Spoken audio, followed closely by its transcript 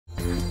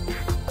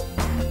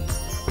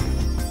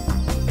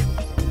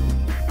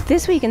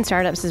This Week in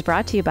Startups is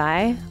brought to you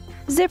by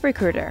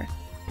ZipRecruiter,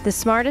 the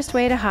smartest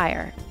way to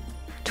hire.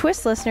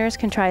 Twist listeners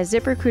can try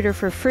ZipRecruiter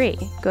for free.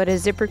 Go to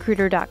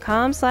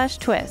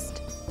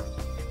ziprecruiter.com/twist.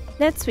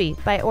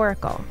 NetSuite by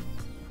Oracle,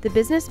 the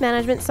business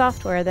management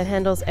software that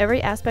handles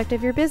every aspect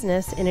of your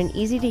business in an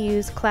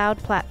easy-to-use cloud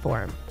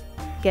platform.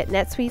 Get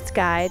NetSuite's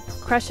guide,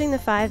 Crushing the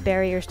 5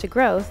 Barriers to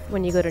Growth,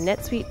 when you go to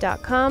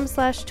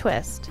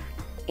netsuite.com/twist.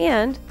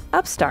 And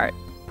Upstart,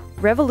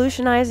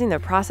 revolutionizing the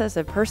process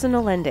of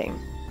personal lending.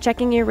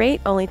 Checking your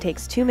rate only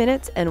takes 2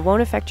 minutes and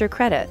won't affect your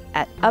credit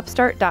at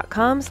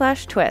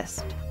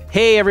upstart.com/twist.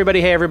 Hey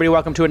everybody,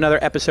 welcome to another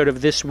episode of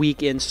This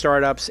Week in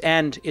Startups,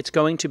 and it's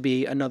going to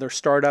be another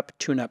startup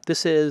tune-up.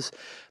 This is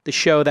the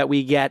show that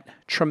we get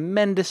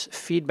tremendous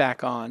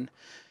feedback on,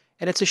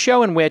 and it's a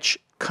show in which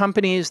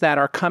companies that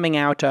are coming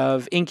out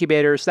of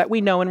incubators that we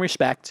know and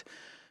respect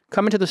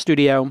come into the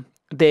studio.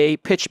 They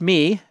pitch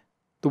me,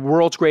 the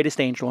world's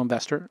greatest angel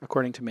investor,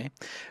 according to me,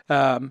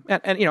 and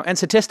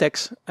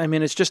statistics. I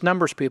mean, it's just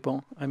numbers,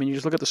 people. I mean, you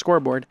just look at the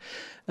scoreboard.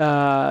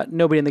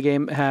 Nobody in the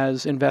game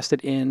has invested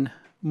in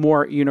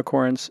more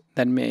unicorns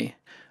than me.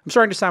 I'm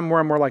starting to sound more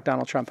and more like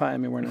Donald Trump. I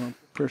mean, we're in a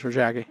Producer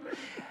Jackie.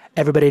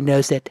 Everybody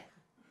knows it.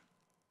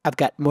 I've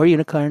got more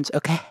unicorns,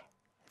 okay,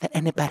 than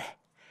anybody.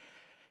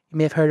 You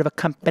may have heard of a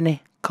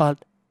company called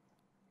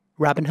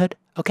Robinhood,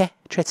 okay?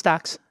 Trade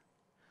stocks.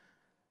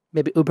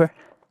 Maybe Uber.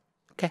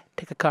 Okay,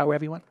 take a car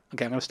wherever you want.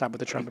 Okay, I'm going to stop with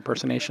the Trump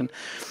impersonation.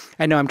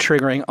 I know I'm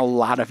triggering a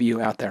lot of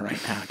you out there right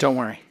now. Don't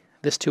worry.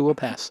 This too will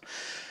pass.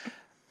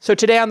 So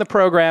today on the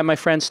program, my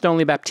friend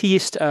Stonely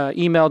Baptiste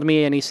emailed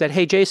me and he said,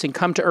 hey, Jason,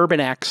 come to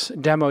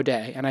UrbanX demo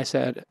day. And I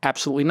said,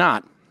 absolutely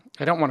not.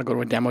 I don't want to go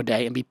to a demo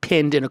day and be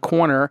pinned in a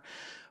corner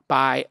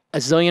by a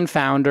zillion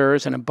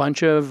founders and a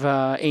bunch of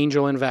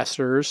angel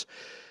investors.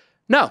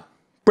 No,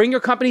 bring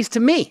your companies to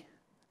me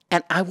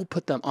and I will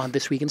put them on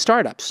This Week in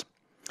Startups.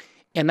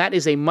 And that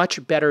is a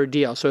much better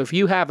deal. So if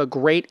you have a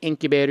great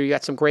incubator, you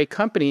got some great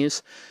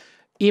companies,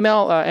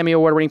 email Emmy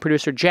Award-winning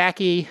producer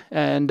Jackie,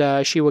 and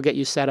she will get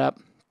you set up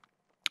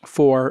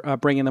for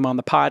bringing them on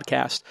the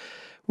podcast.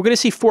 We're going to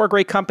see 4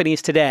 great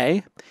companies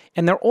today,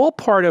 and they're all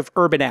part of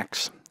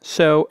UrbanX.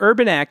 So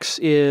UrbanX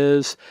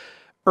is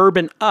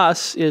Urban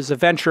Us is a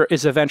venture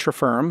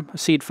firm, a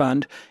seed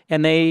fund,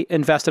 and they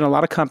invest in a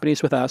lot of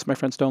companies with us. My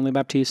friend Stonely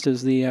Baptiste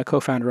is the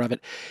co-founder of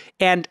it.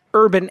 And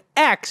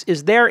UrbanX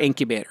is their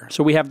incubator.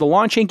 So we have the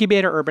launch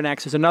incubator.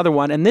 UrbanX is another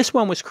one. And this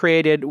one was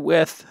created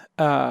with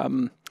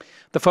the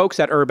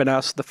folks at Urban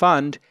Us, the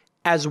fund,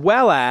 as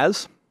well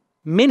as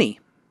Mini,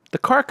 the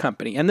car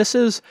company. And this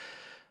is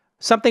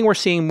something we're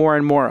seeing more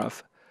and more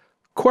of.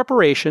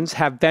 Corporations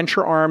have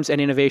venture arms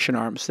and innovation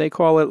arms. They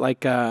call it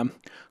like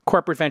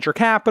corporate venture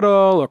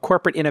capital or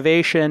corporate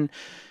innovation.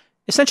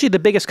 Essentially the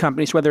biggest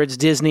companies, whether it's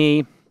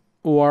Disney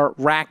or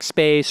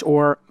Rackspace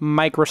or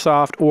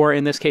Microsoft or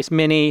in this case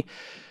Mini,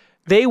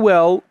 they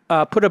will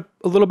put a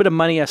little bit of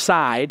money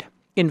aside,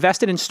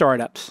 invest it in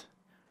startups,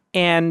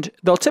 and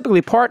they'll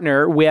typically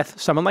partner with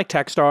someone like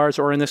Techstars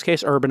or in this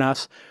case Urban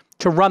Us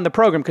to run the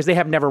program because they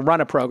have never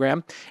run a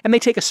program. And they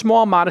take a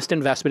small, modest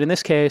investment. In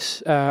this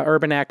case,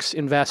 UrbanX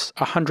invests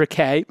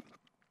 $100K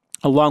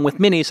along with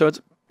Mini. So it's,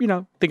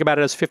 think about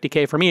it as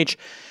 $50K from each.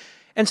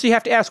 And so you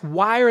have to ask,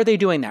 why are they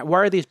doing that? Why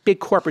are these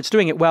big corporates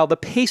doing it? Well, the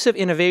pace of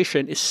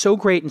innovation is so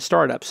great in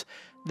startups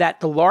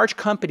that the large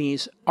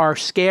companies are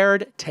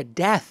scared to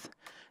death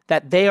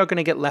that they are going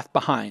to get left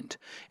behind.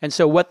 And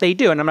so what they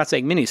do, and I'm not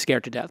saying Mini's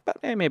scared to death, but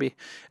maybe,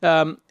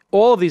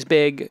 all of these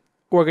big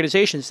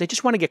organizations, they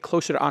just want to get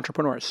closer to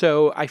entrepreneurs.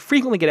 So I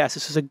frequently get asked,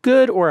 this is a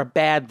good or a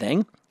bad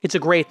thing? It's a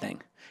great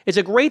thing. It's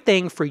a great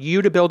thing for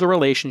you to build a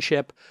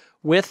relationship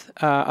with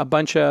a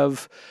bunch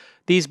of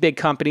these big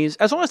companies,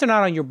 as long as they're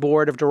not on your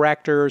board of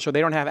directors or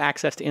they don't have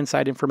access to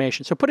inside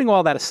information. So putting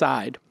all that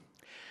aside,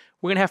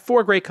 we're going to have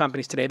 4 great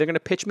companies today. They're going to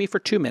pitch me for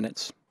 2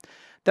 minutes.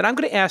 Then I'm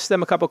going to ask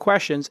them a couple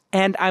questions,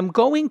 and I'm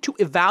going to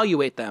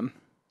evaluate them,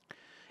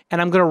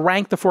 and I'm going to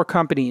rank the 4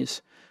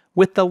 companies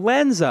with the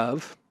lens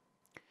of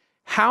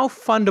how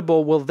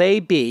fundable will they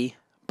be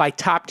by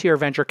top-tier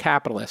venture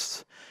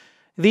capitalists?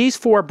 These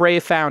 4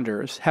 brave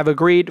founders have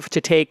agreed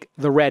to take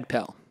the red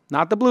pill,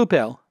 not the blue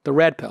pill, the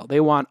red pill. They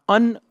want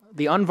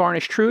the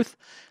unvarnished truth.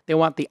 They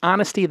want the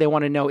honesty. They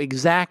want to know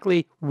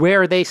exactly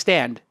where they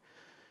stand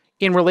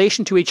in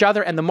relation to each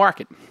other and the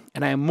market.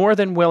 And I am more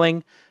than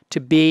willing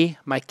to be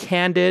my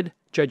candid,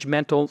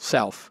 judgmental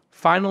self.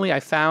 Finally, I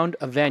found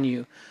a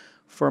venue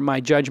for my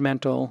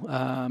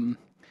judgmental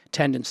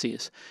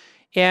tendencies.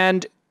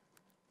 And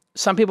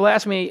some people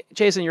ask me,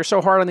 Jason, you're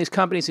so hard on these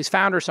companies, these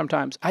founders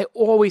sometimes. I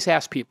always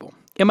ask people.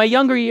 In my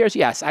younger years,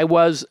 yes, I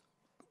was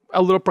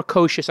a little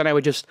precocious and I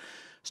would just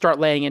start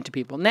laying into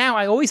people. Now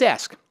I always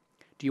ask,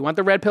 do you want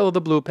the red pill or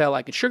the blue pill?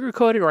 I can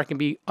sugarcoat it or I can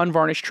be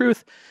unvarnished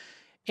truth.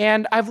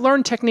 And I've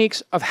learned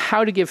techniques of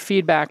how to give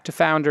feedback to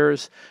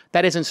founders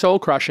that isn't soul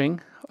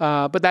crushing,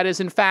 but that is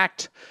in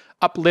fact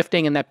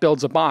uplifting and that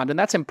builds a bond. And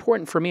that's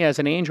important for me as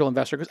an angel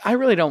investor because I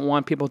really don't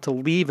want people to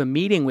leave a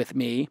meeting with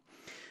me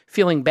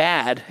feeling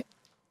bad.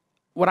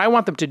 What I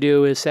want them to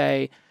do is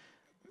say,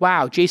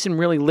 wow, Jason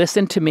really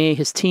listened to me.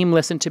 His team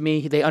listened to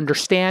me. They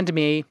understand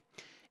me.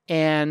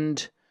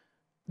 And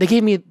they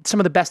gave me some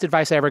of the best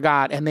advice I ever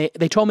got. And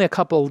they told me a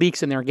couple of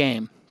leaks in their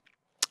game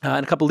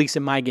and a couple of leaks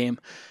in my game.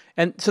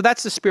 And so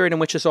that's the spirit in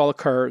which this all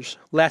occurs,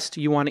 lest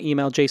you want to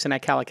email Jason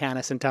at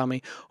Calacanis and tell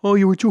me, oh,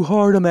 you were too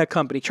hard on that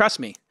company. Trust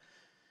me,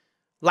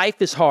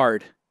 life is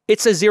hard.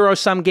 It's a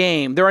zero-sum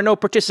game. There are no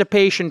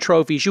participation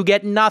trophies. You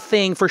get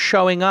nothing for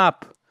showing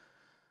up.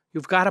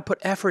 You've got to put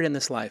effort in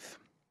this life.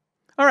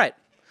 All right,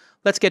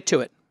 let's get to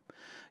it.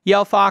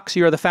 Yale Fox,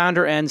 you're the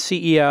founder and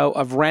CEO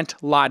of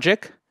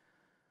Rentlogic.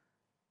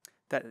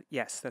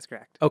 Yes, that's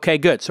correct. Okay,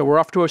 good. So we're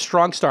off to a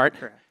strong start.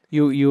 Correct.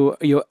 You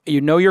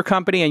know your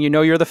company and you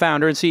know you're the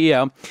founder and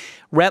CEO.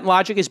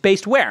 Rentlogic is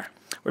based where?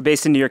 We're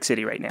based in New York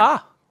City right now.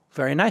 Ah,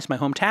 very nice. My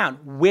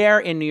hometown. Where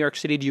in New York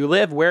City do you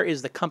live? Where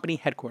is the company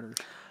headquartered?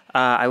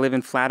 I live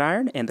in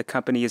Flatiron, and the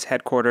company is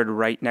headquartered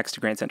right next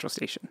to Grand Central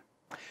Station.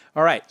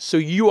 All right. So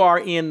you are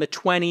in the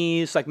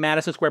 20s, like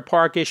Madison Square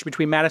Park-ish,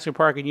 between Madison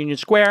Park and Union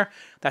Square.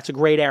 That's a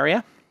great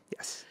area.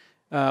 Yes.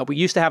 We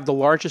used to have the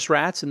largest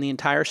rats in the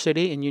entire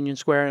city in Union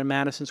Square and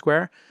Madison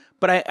Square.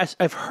 But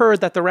I've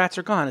heard that the rats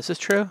are gone. Is this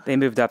true? They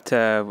moved up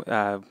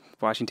to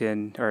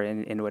Washington or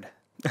in Inwood.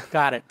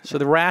 Got it. So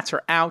the rats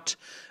are out.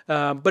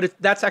 But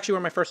that's actually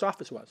where my first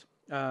office was.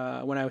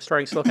 When I was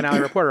starting Silicon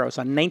Alley Reporter, I was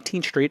on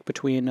 19th Street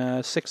between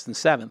 6th and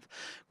 7th.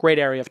 Great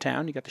area of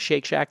town. You got the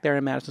Shake Shack there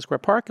in Madison Square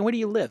Park. And where do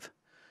you live?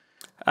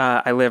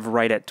 I live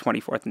right at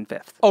 24th and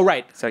 5th. Oh,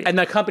 right. So, yeah. And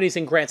the company's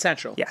in Grand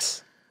Central.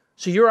 Yes.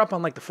 So you're up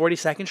on like the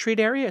 42nd Street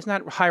area? Isn't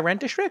that high rent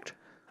district?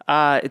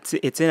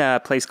 It's in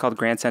a place called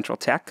Grand Central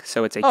Tech.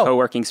 So it's a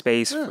co-working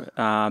space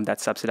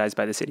that's subsidized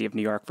by the city of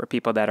New York for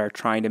people that are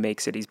trying to make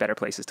cities better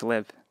places to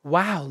live.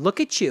 Wow, look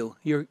at you.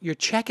 You're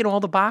checking all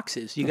the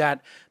boxes. You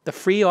got the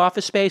free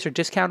office space or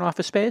discount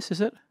office space,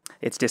 is it?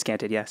 It's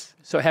discounted, yes.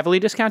 So heavily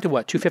discounted,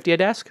 what, $250 a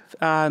desk?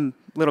 A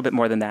little bit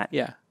more than that.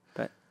 Yeah.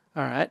 But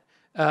all right.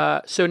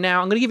 So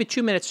now I'm going to give you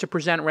 2 minutes to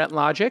present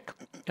Rentlogic.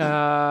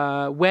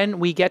 When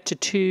we get to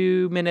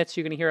 2 minutes,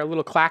 you're going to hear a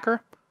little clacker.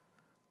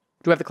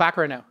 Do we have the clacker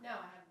or no? No, I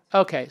haven't.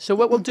 Okay, so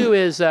what we'll do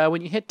is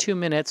when you hit 2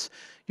 minutes,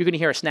 you're going to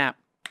hear a snap.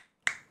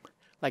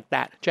 Like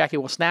that. Jackie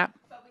will snap.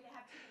 But we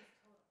have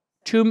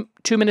 2 minutes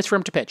total. 2 minutes for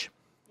him to pitch.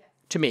 Yes.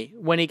 To me.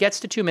 When he gets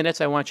to 2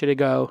 minutes, I want you to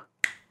go.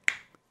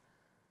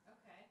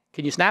 Okay.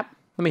 Can you snap?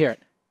 Let me hear it.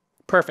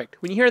 Perfect.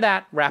 When you hear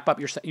that, wrap up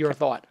your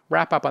thought.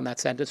 Wrap up on that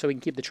sentence so we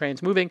can keep the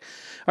trains moving.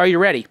 Are you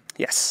ready?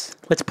 Yes.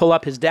 Let's pull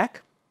up his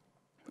deck.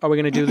 Are we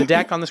going to do the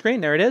deck on the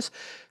screen? There it is.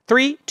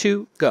 3,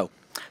 2, go.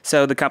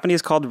 So the company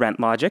is called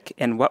Rentlogic,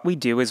 and what we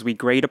do is we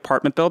grade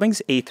apartment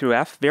buildings A through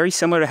F, very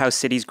similar to how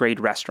cities grade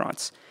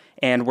restaurants.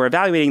 And we're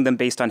evaluating them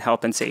based on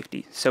health and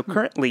safety. So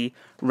currently,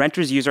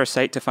 renters use our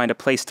site to find a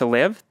place to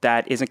live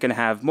that isn't going to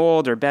have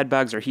mold or bed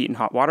bugs or heat and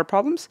hot water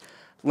problems.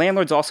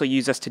 Landlords also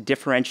use us to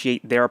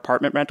differentiate their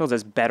apartment rentals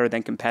as better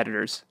than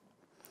competitors.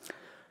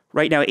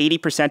 Right now,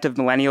 80% of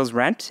millennials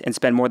rent and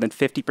spend more than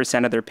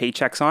 50% of their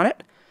paychecks on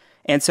it.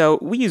 And so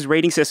we use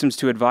rating systems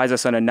to advise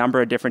us on a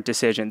number of different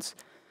decisions.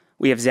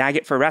 We have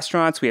Zagat for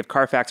restaurants, we have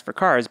Carfax for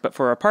cars, but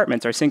for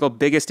apartments, our single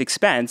biggest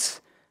expense,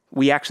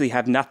 we actually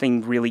have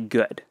nothing really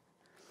good.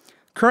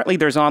 Currently,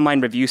 there's online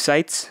review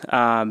sites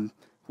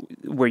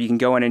where you can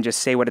go in and just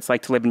say what it's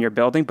like to live in your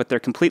building, but they're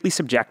completely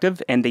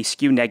subjective and they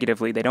skew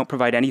negatively. They don't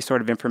provide any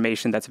sort of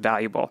information that's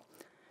valuable.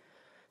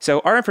 So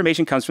our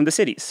information comes from the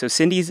cities. So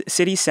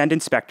cities send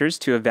inspectors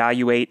to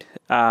evaluate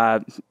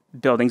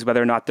buildings,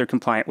 whether or not they're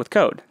compliant with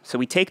code. So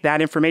we take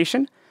that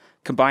information,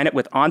 combine it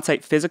with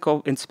on-site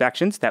physical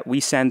inspections that we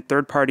send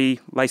third-party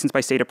licensed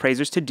by state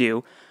appraisers to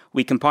do.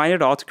 We combine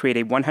it all to create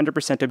a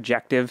 100%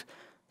 objective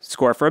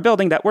score for a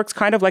building that works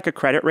kind of like a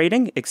credit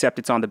rating, except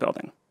it's on the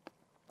building.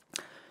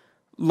 A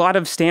lot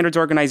of standards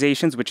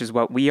organizations, which is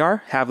what we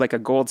are, have like a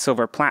gold,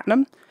 silver,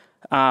 platinum.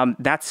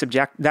 That's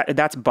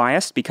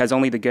biased because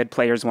only the good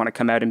players want to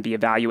come out and be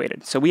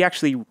evaluated. So we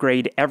actually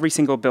grade every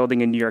single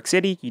building in New York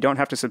City. You don't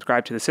have to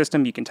subscribe to the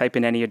system. You can type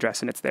in any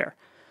address and it's there.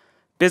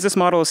 Business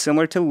model is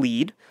similar to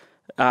LEED.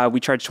 We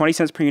charge 20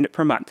 cents per unit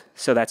per month.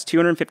 So that's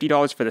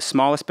 $250 for the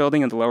smallest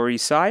building on the Lower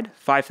East Side,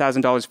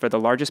 $5,000 for the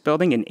largest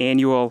building in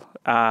annual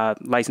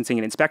licensing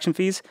and inspection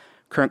fees.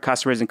 Current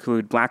customers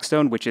include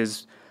Blackstone, which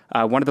is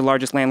one of the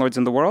largest landlords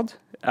in the world,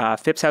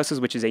 Phipps Houses,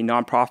 which is a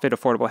nonprofit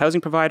affordable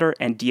housing provider,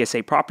 and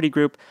DSA Property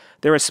Group.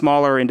 They're a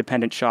smaller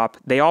independent shop.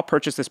 They all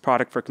purchase this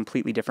product for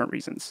completely different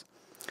reasons.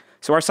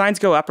 So our signs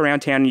go up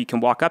around town, and you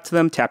can walk up to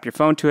them, tap your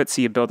phone to it,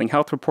 see a building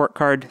health report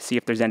card, see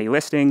if there's any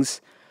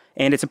listings.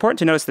 And it's important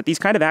to notice that these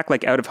kind of act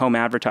like out-of-home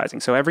advertising.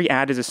 So every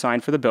ad is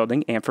assigned for the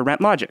building and for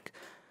Rentlogic.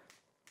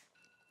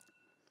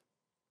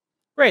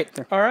 Great.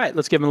 All right.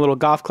 Let's give him a little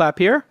golf clap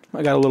here.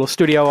 I got a little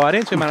studio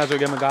audience. We might as well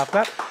give him a golf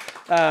clap.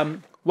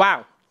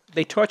 Wow.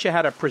 They taught you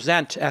how to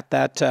present at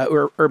that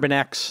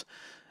UrbanX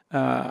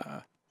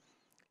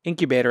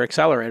incubator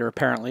accelerator,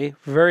 apparently.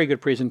 Very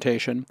good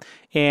presentation.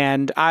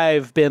 And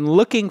I've been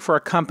looking for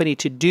a company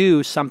to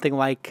do something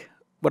like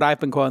what I've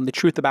been calling the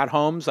truth about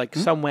homes, like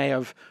some way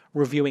of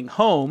reviewing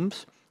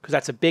homes, because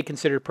that's a big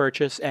considered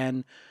purchase,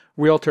 and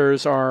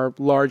realtors are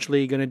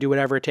largely going to do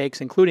whatever it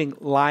takes, including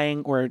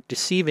lying or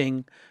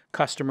deceiving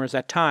customers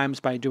at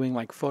times by doing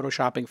like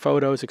photoshopping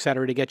photos, et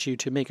cetera, to get you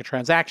to make a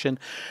transaction.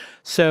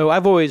 So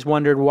I've always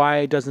wondered,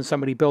 why doesn't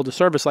somebody build a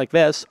service like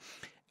this?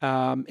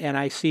 And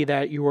I see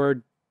that you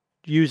are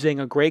using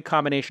a great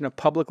combination of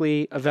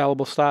publicly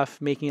available stuff,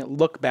 making it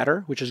look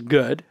better, which is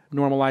good,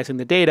 normalizing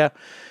the data.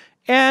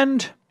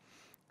 And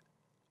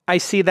I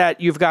see that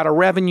you've got a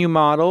revenue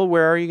model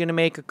where you're going to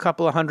make a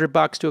couple of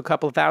 $100 to a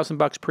couple of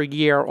 $1,000 per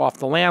year off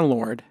the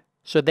landlord.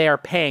 So they are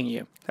paying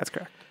you. That's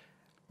correct.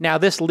 Now,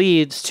 this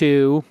leads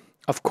to,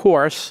 of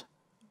course,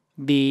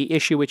 the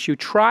issue which you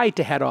tried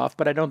to head off,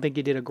 but I don't think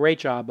you did a great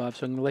job of,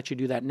 so I'm going to let you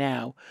do that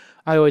now.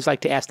 I always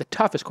like to ask the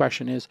toughest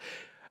question is,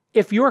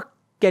 if you're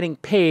getting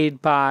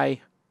paid by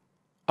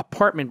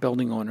apartment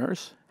building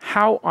owners,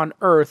 how on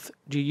earth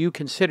do you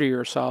consider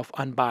yourself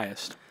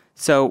unbiased?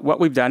 So what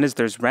we've done is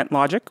there's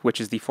Rentlogic,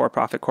 which is the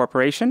for-profit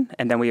corporation,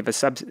 and then we have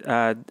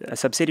a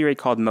subsidiary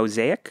called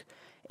Mosaic,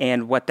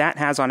 and what that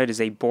has on it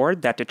is a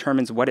board that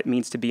determines what it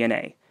means to be an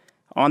A.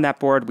 On that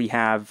board, we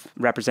have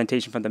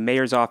representation from the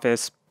mayor's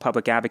office,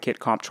 public advocate,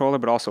 comptroller,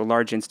 but also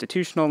large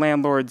institutional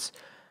landlords,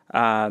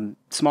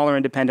 smaller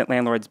independent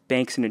landlords,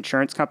 banks, and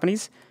insurance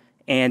companies.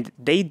 And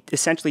they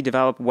essentially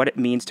develop what it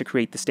means to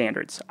create the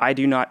standards. I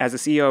do not, as a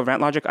CEO of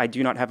Rentlogic, I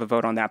do not have a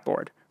vote on that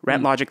board.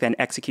 Rentlogic then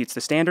executes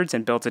the standards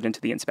and builds it into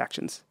the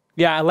inspections.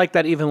 Yeah, I like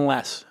that even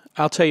less.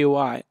 I'll tell you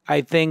why.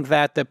 I think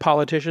that the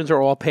politicians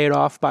are all paid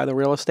off by the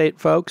real estate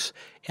folks,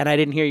 and I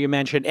didn't hear you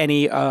mention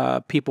any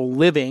people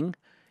living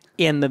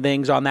in the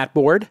things on that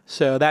board.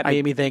 So that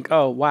made me think,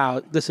 oh,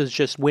 wow, this is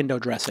just window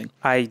dressing.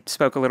 I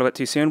spoke a little bit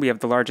too soon. We have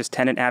the largest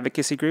tenant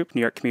advocacy group,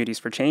 New York Communities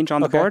for Change,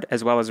 on the board,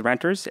 as well as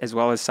renters, as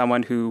well as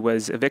someone who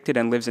was evicted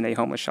and lives in a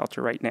homeless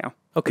shelter right now.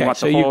 Okay,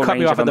 so you cut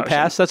me off at the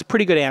pass. That's a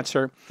pretty good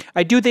answer.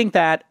 I do think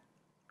that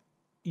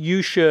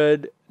you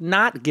should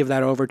not give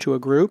that over to a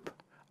group.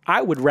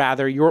 I would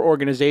rather your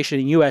organization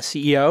and you as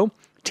CEO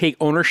take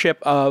ownership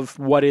of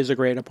what is a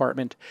great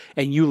apartment,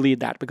 and you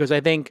lead that, because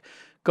I think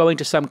going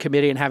to some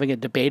committee and having a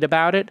debate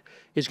about it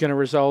is going to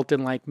result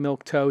in like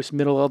milquetoast,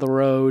 middle of the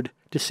road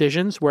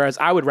decisions. Whereas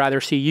I would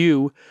rather see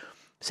you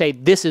say,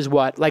 this is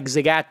what, like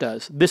Zagat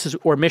does, this is,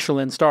 or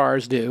Michelin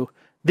stars do,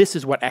 this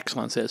is what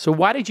excellence is. So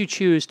why did you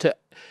choose to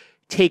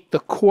take the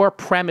core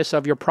premise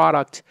of your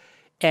product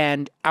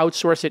and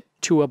outsource it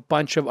to a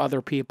bunch of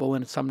other people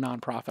in some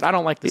nonprofit? I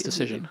don't like this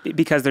decision.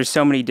 Because there's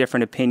so many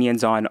different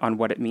opinions on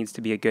what it means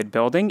to be a good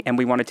building, and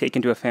we want to take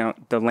into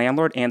account the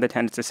landlord and the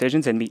tenant's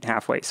decisions and meet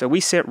halfway. So we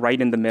sit right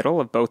in the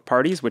middle of both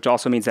parties, which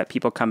also means that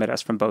people come at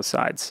us from both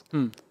sides.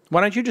 Why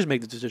don't you just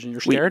make the decision?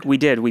 You're scared? We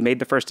did. We made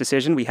the first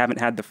decision. We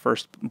haven't had the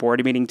first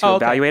board meeting to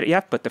evaluate it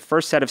yet, but the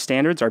first set of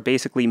standards are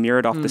basically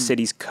mirrored off the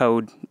city's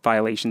code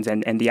violations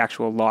and the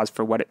actual laws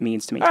for what it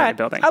means to maintain a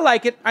building. I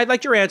like it. I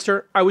liked your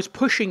answer. I was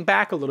pushing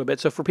back a little bit.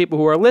 So for people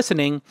who are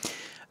listening,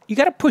 you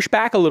got to push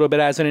back a little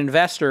bit as an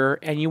investor,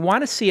 and you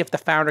want to see if the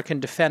founder can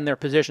defend their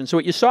position. So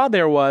what you saw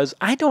there was,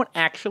 I don't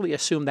actually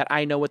assume that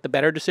I know what the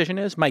better decision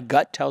is. My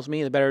gut tells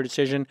me the better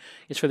decision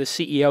is for the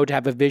CEO to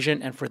have a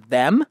vision and for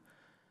them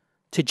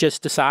to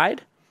just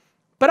decide.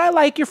 But I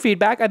like your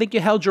feedback. I think you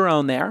held your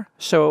own there.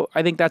 So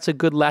I think that's a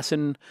good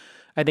lesson,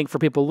 I think, for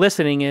people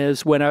listening,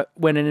 is when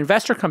an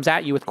investor comes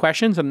at you with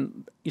questions,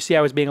 and you see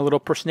I was being a little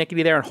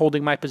persnickety there and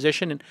holding my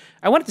position, and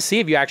I wanted to see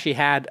if you actually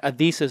had a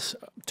thesis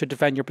to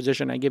defend your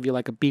position. I give you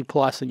like a B+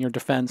 in your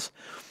defense.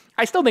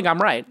 I still think I'm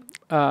right.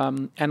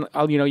 And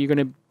you're going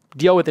to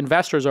deal with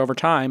investors over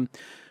time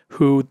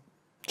who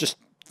just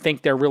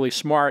think they're really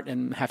smart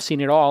and have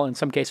seen it all. In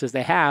some cases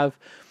they have.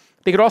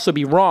 They could also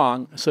be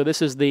wrong. So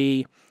this is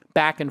the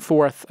back and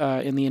forth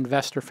in the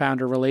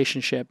investor-founder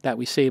relationship that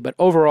we see. But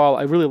overall,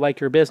 I really like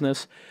your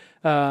business.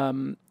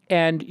 And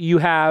you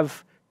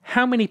have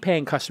how many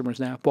paying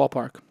customers now,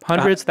 ballpark?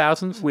 Hundreds,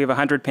 thousands? We have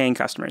 100 paying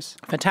customers.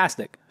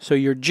 Fantastic. So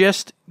you're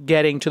just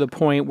getting to the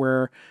point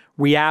where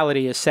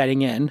reality is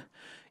setting in,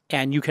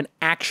 and you can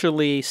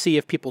actually see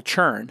if people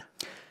churn.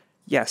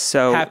 Yes.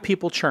 So have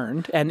people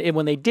churned? And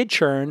when they did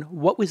churn,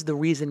 what was the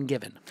reason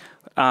given?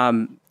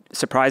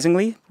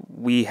 Surprisingly,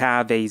 we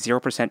have a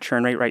 0%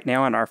 churn rate right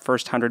now on our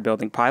first 100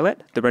 building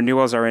pilot. The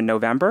renewals are in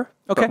November.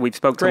 Okay. But we've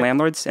spoke to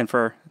landlords, and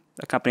for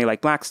a company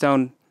like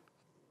Blackstone,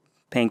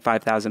 paying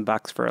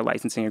 $5,000 for a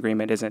licensing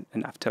agreement isn't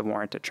enough to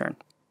warrant a churn.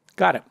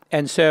 Got it.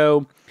 And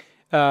so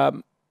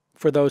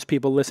for those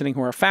people listening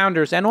who are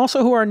founders and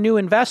also who are new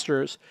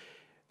investors,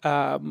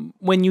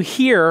 when you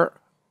hear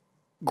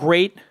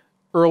great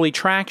early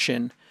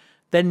traction,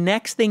 the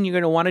next thing you're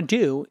going to want to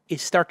do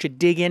is start to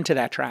dig into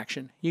that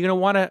traction. You're going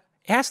to want to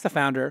ask the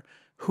founder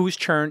who's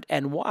churned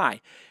and why.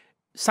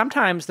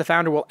 Sometimes the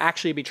founder will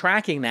actually be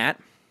tracking that,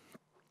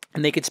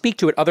 and they could speak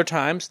to it. Other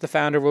times, the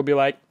founder will be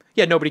like,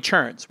 yeah, nobody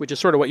churns, which is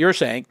sort of what you're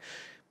saying.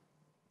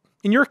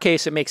 In your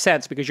case, it makes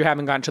sense because you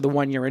haven't gotten to the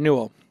one-year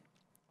renewal.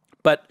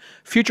 But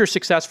future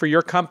success for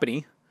your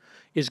company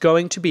is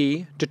going to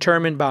be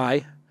determined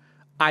by,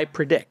 I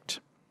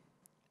predict.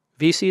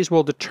 VCs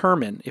will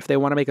determine if they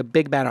want to make a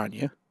big bet on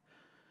you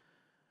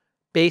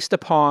based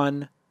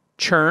upon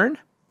churn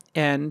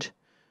and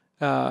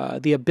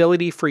the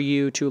ability for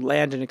you to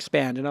land and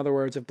expand. In other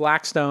words, if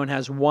Blackstone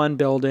has one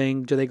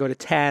building, do they go to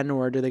 10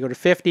 or do they go to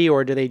 50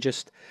 or do they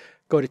just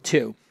go to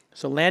 2?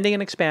 So landing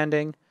and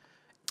expanding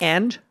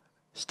and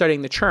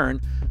studying the churn.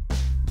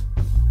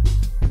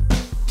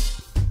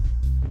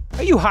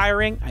 Are you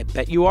hiring? I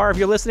bet you are if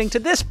you're listening to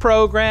this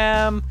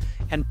program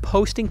and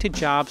posting to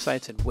job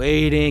sites and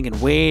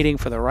waiting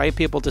for the right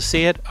people to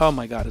see it. Oh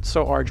my God, it's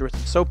so arduous,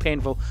 it's so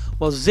painful.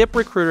 Well,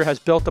 ZipRecruiter has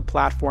built a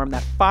platform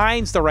that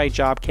finds the right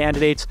job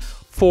candidates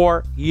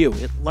for you.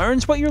 It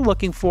learns what you're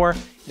looking for,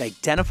 it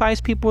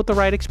identifies people with the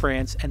right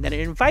experience, and then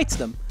it invites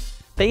them.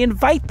 They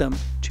invite them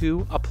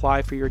to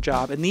apply for your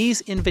job. And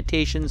these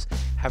invitations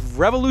have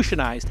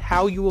revolutionized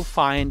how you will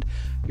find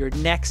your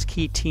next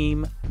key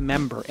team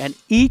member. And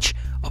each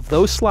of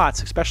those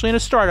slots, especially in a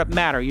startup,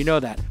 matter. You know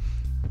that.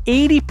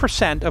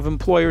 80% of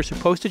employers who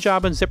post a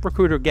job on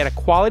ZipRecruiter get a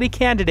quality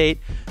candidate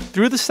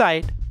through the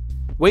site,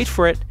 wait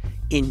for it,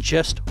 in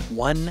just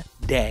 1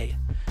 day.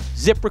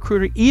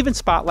 ZipRecruiter even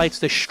spotlights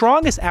the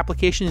strongest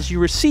applications you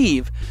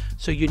receive,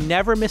 so you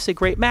never miss a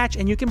great match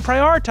and you can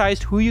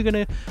prioritize who you're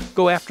going to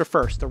go after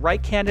first. The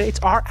right candidates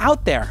are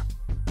out there,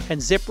 and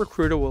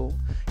ZipRecruiter will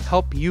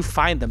help you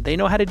find them. They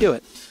know how to do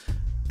it.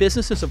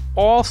 Businesses of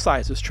all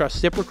sizes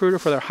trust ZipRecruiter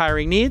for their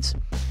hiring needs.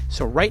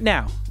 So right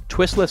now,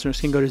 Twist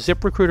listeners can go to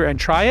ZipRecruiter and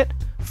try it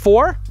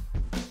for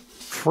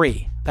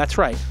free. That's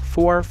right,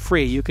 for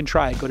free. You can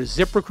try it. Go to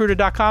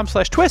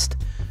ZipRecruiter.com/twist.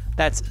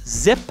 That's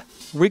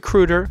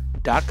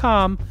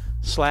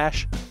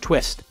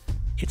ZipRecruiter.com/twist.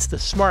 It's the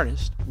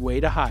smartest way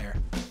to hire.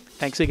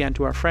 Thanks again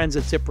to our friends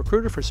at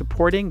ZipRecruiter for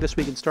supporting This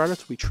Week in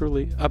Startups. We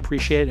truly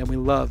appreciate it, and we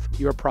love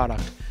your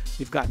product.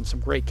 We've gotten some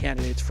great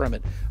candidates from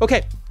it.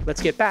 Okay,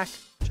 let's get back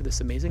to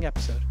this amazing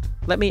episode.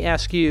 Let me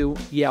ask you,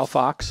 Yale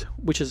Fox,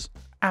 which is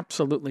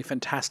absolutely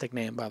fantastic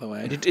name, by the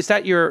way. Is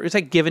that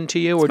given to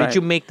you, or did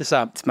you make this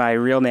up? It's my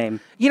real name.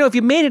 You know, if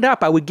you made it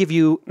up, I would give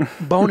you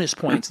bonus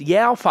points.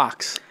 Yale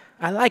Fox.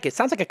 I like it.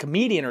 Sounds like a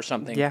comedian or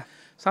something. Yeah.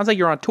 Sounds like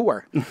you're on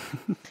tour.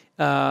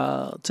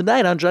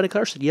 Tonight on Johnny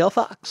Carson, Yale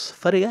Fox.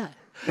 Funny guy.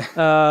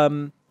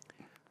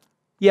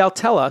 Yale,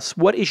 tell us,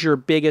 what is your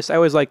biggest... I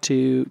always like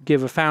to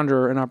give a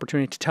founder an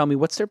opportunity to tell me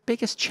what's their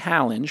biggest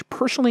challenge,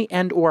 personally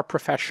and or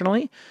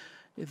professionally,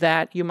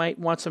 that you might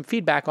want some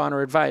feedback on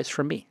or advice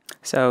from me.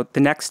 So the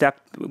next step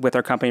with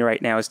our company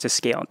right now is to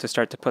scale, to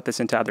start to put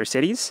this into other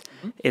cities.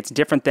 Mm-hmm. It's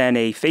different than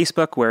a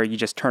Facebook where you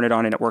just turn it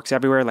on and it works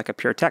everywhere like a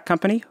pure tech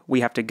company.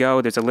 We have to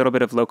go. There's a little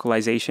bit of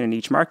localization in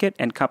each market,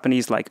 and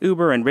companies like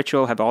Uber and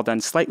Ritual have all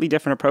done slightly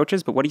different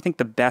approaches. But what do you think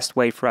the best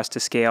way for us to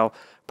scale,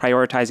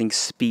 prioritizing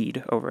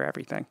speed over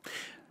everything?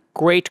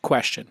 Great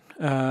question.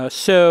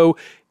 So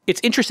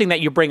it's interesting that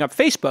you bring up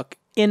Facebook.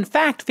 In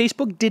fact,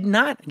 Facebook did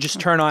not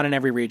just turn on in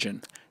every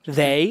region.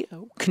 They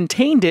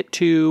contained it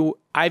to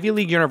Ivy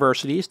League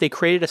universities. They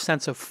created a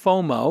sense of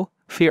FOMO,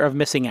 fear of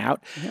missing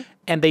out,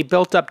 and they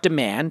built up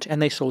demand, and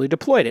they slowly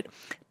deployed it.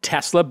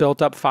 Tesla built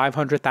up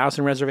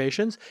 500,000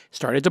 reservations,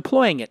 started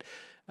deploying it.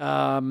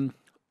 I'm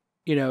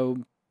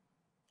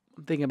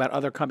thinking about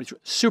other companies.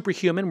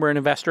 Superhuman, we're an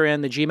investor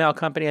in, the Gmail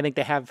company. I think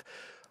they have,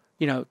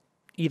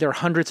 either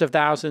hundreds of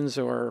thousands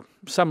or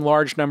some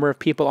large number of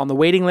people on the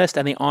waiting list,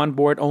 and they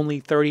onboard only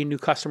 30 new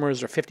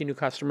customers or 50 new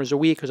customers a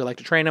week because I like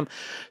to train them.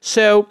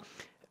 So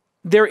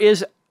there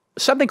is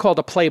something called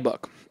a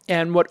playbook.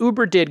 And what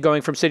Uber did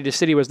going from city to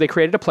city was they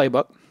created a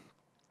playbook,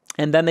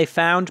 and then they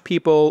found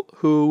people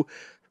who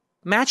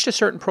matched a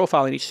certain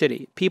profile in each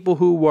city. People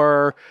who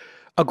were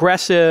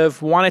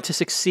aggressive, wanted to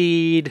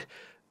succeed,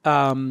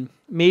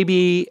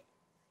 maybe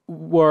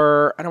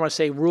were, I don't want to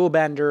say rule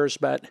benders,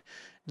 but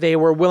they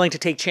were willing to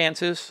take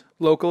chances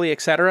locally,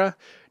 etc.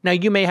 Now,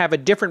 you may have a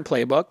different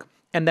playbook.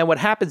 And then what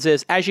happens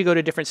is, as you go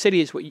to different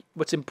cities,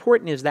 what's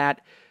important is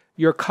that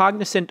you're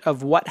cognizant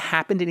of what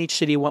happened in each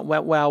city, what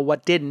went well,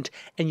 what didn't,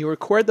 and you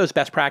record those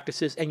best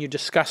practices and you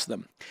discuss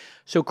them.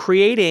 So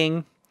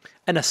creating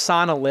an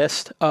Asana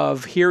list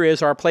of, here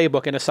is our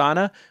playbook in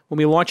Asana. When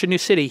we launch a new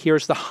city,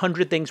 here's the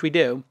 100 things we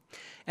do.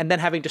 And then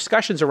having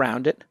discussions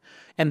around it.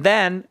 And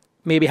then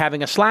maybe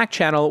having a Slack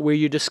channel where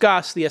you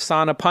discuss the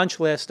Asana punch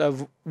list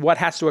of what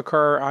has to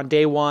occur on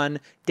day 1,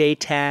 day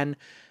 10,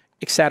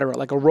 et cetera,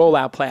 like a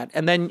rollout plan.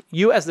 And then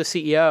you as the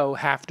CEO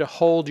have to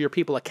hold your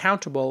people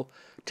accountable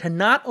to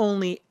not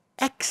only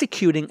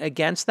executing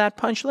against that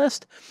punch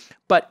list,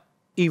 but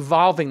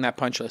evolving that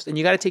punch list. And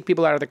you got to take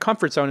people out of their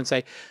comfort zone and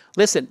say,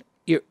 listen,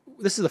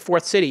 this is the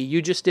 4th city.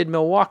 You just did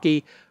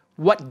Milwaukee.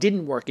 What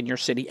didn't work in your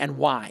city and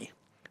why?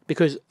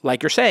 Because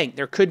like you're saying,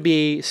 there could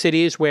be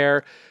cities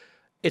where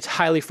it's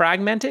highly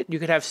fragmented. You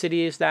could have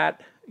cities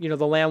that, the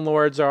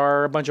landlords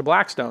are a bunch of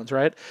Blackstones,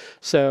 right?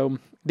 So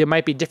there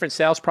might be different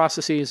sales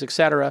processes, et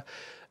cetera.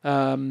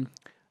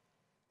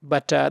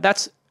 But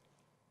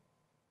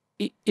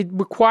it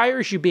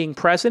requires you being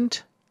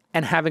present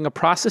and having a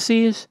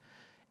processes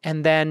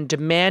and then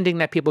demanding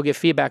that people give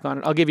feedback on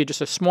it. I'll give you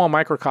just a small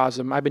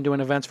microcosm. I've been doing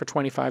events for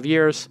 25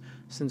 years,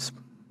 since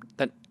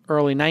the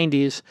early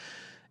 90s.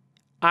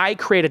 I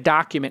create a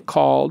document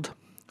called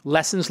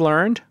Lessons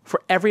Learned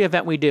for every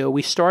event we do.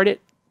 We start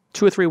it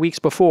 2 or 3 weeks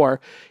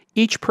before.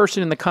 each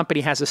person in the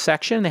company has a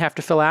section they have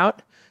to fill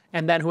out,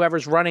 and then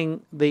whoever's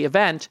running the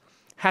event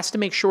has to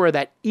make sure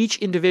that each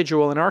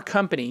individual in our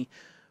company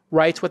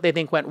writes what they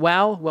think went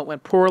well, what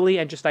went poorly,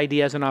 and just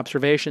ideas and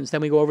observations.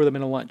 Then we go over them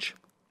in a lunch.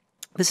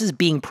 This is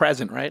being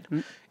present, right?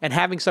 Mm-hmm. And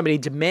having somebody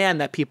demand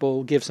that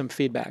people give some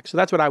feedback. So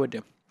that's what I would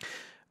do.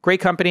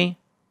 Great company,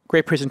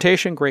 great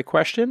presentation, great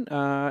question.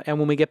 And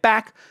when we get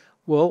back,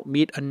 we'll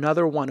meet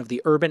another one of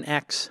the Urban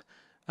X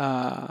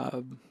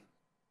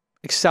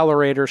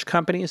accelerators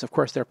companies. Of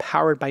course, they're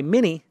powered by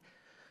Mini.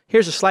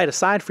 Here's a slight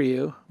aside for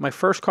you. My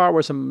first car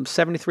was a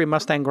 73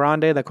 Mustang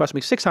Grande that cost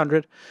me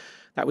 $600.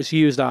 That was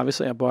used,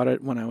 obviously. I bought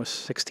it when I was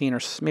 16 or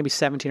maybe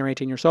 17 or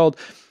 18 years old.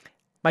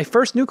 My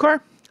first new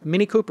car,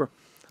 Mini Cooper.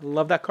 I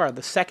love that car.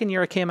 The second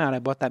year it came out, I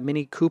bought that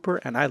Mini Cooper,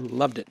 and I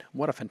loved it.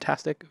 What a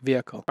fantastic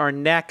vehicle. Our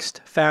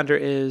next founder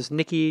is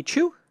Nikki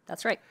Chu.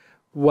 That's right.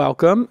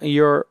 Welcome.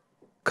 Your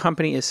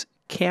company is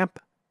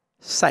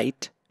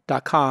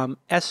campsite.com,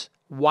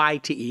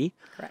 SYTE.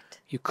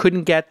 Correct. You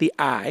couldn't get the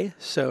I,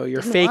 so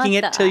you're faking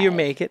it till you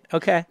make it.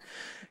 Okay.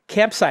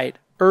 Campsite,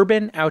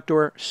 urban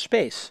outdoor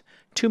space.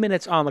 2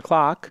 minutes on the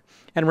clock.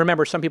 And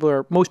remember,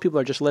 most people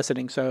are just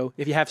listening. So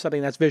if you have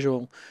something that's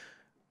visual,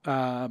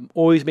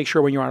 always make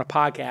sure when you're on a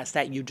podcast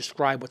that you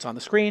describe what's on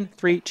the screen.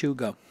 3, 2,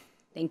 go.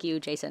 Thank you,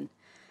 Jason.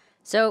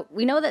 So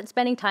we know that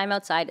spending time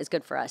outside is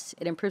good for us.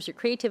 It improves your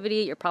creativity,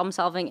 your problem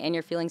solving, and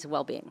your feelings of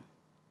well-being.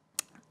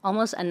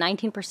 Almost a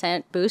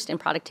 19% boost in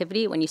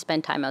productivity when you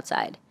spend time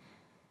outside.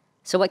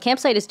 So what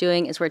Campsite is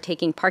doing is we're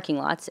taking parking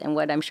lots, and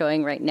what I'm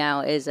showing right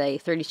now is a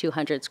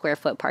 3,200 square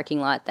foot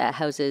parking lot that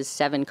houses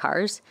 7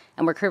 cars,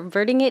 and we're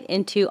converting it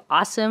into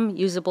awesome,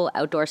 usable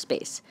outdoor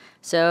space.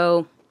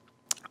 So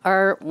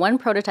our one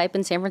prototype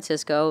in San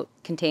Francisco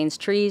contains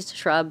trees,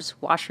 shrubs,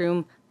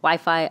 washroom,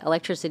 Wi-Fi,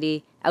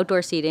 electricity,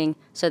 outdoor seating,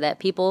 so that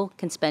people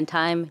can spend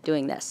time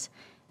doing this.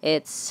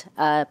 It's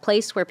a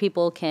place where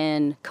people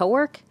can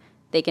co-work,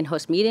 they can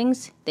host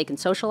meetings, they can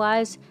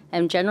socialize,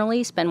 and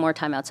generally spend more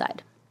time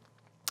outside.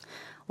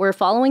 We're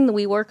following the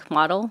WeWork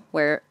model,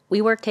 where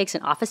WeWork takes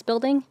an office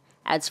building,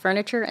 adds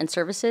furniture and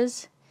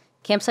services.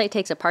 Campsite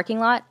takes a parking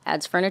lot,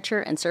 adds furniture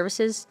and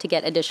services to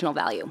get additional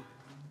value.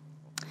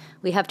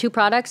 We have 2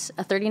 products,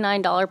 a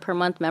 $39 per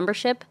month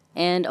membership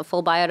and a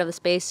full buyout of the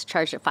space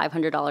charged at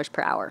 $500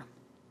 per hour.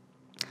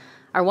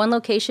 Our one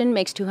location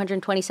makes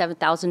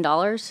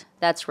 $227,000.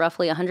 That's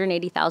roughly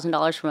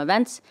 $180,000 from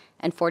events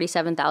and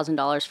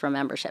 $47,000 from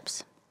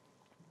memberships.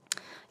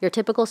 Your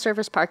typical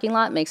surface parking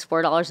lot makes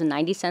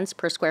 $4.90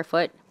 per square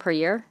foot per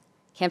year.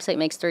 Campsite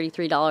makes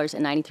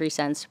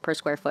 $33.93 per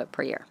square foot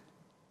per year.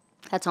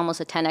 That's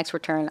almost a 10x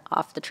return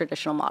off the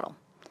traditional model.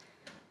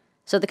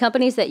 So the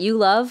companies that you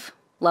love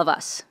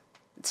us.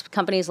 It's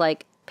companies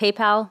like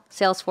PayPal,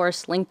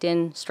 Salesforce,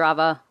 LinkedIn,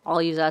 Strava,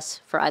 all use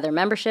us for either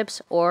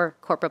memberships or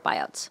corporate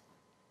buyouts.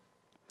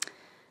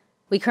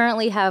 We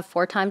currently have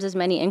 4 times as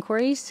many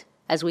inquiries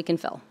as we can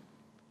fill.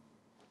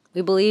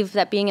 We believe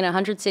that being in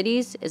 100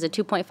 cities is a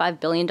 $2.5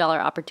 billion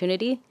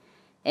opportunity,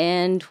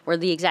 and we're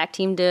the exact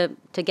team to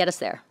get us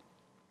there.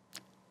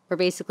 We're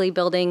basically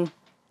building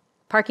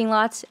parking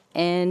lots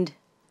and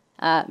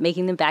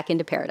making them back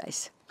into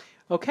paradise.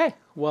 Okay,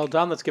 well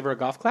done. Let's give her a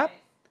golf clap.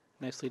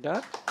 Nicely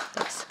done.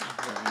 Thanks.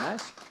 Very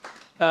nice.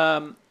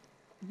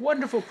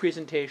 Wonderful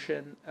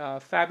presentation.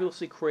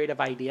 Fabulously creative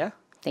idea.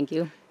 Thank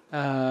you.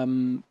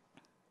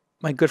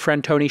 My good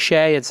friend Tony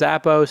Shea at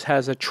Zappos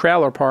has a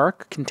trailer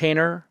park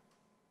container.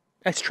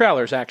 It's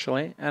trailers,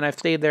 actually, and I've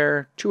stayed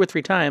there 2 or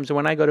 3 times. And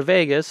when I go to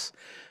Vegas,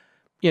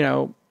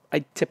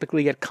 I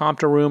typically get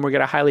comped a room or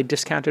get a highly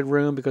discounted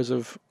room because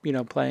of,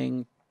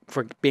 playing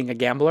for being a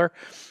gambler.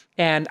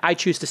 And I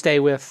choose to stay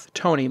with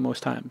Tony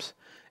most times,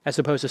 as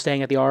opposed to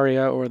staying at the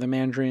Aria or the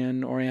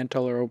Mandarin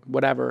Oriental or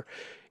whatever.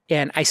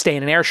 And I stay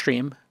in an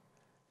Airstream.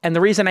 And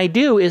the reason I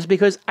do is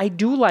because I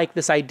do like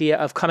this idea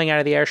of coming out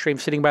of the Airstream,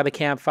 sitting by the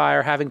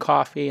campfire, having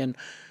coffee, and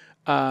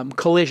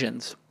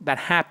collisions that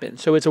happen.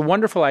 So it's a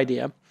wonderful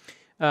idea.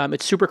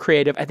 It's super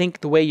creative. I think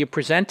the way you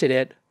presented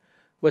it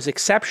was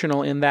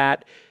exceptional in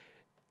that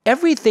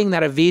everything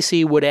that a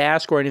VC would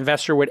ask or an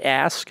investor would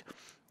ask,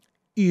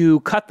 you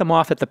cut them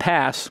off at the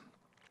pass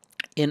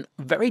in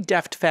very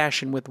deft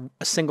fashion with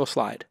a single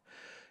slide.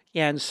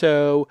 And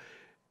so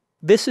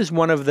this is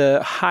one of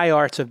the high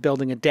arts of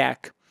building a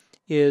deck,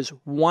 is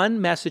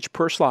one message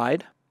per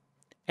slide,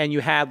 and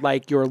you had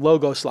like your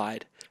logo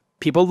slide.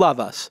 People love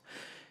us.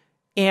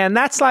 And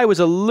that slide was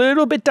a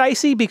little bit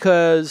dicey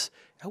because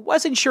I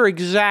wasn't sure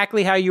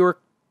exactly how you were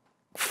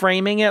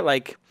framing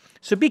it.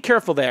 So be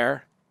careful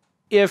there.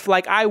 If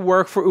I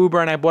work for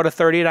Uber and I bought a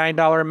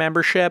 $39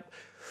 membership,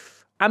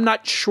 I'm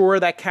not sure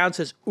that counts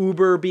as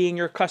Uber being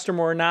your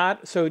customer or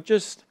not. So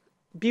just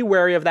be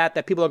wary of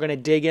that people are going to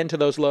dig into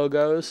those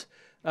logos.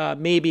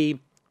 Maybe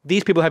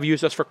these people have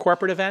used us for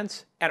corporate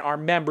events and our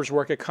members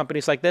work at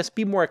companies like this.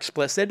 Be more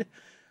explicit,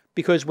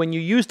 because when you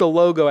use the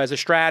logo as a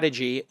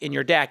strategy in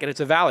your deck, and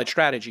it's a valid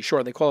strategy,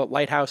 sure, they call it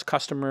lighthouse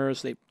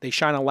customers. They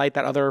shine a light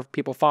that other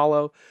people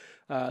follow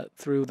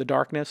through the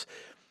darkness.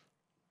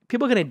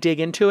 People are going to dig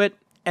into it,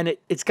 and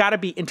it's got to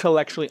be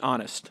intellectually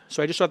honest.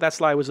 So I just thought that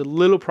slide was a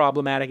little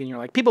problematic, and you're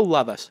like, people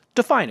love us.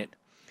 Define it.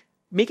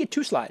 Make it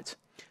 2 slides.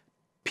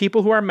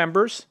 People who are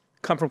members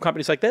come from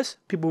companies like this.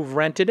 People who've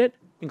rented it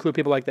include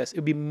people like this. It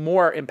would be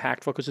more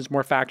impactful because it's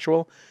more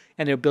factual,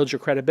 and it'll build your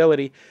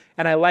credibility.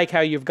 And I like how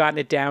you've gotten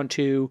it down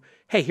to,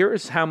 hey,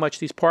 here's how much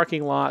these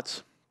parking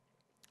lots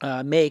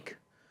make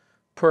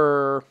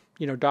per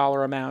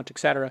dollar amount, et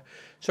cetera.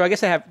 So I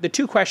guess I have the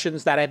 2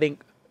 questions that I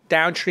think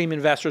downstream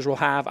investors will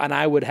have, and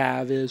I would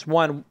have, is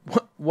one,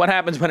 what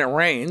happens when it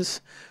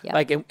rains? Yep.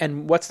 Like,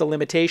 and what's the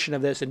limitation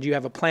of this? And do you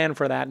have a plan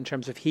for that in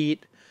terms of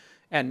heat?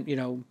 And,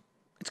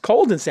 it's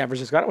cold in San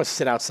Francisco. I don't want to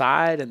sit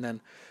outside, and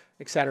then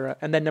et cetera.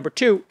 And then number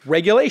 2,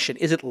 regulation.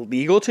 Is it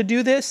legal to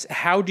do this?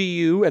 How do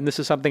you, and this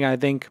is something I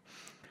think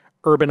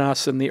Urban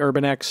Us and the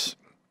UrbanX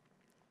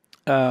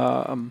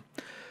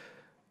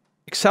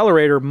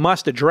accelerator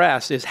must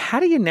address, is how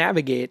do you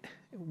navigate?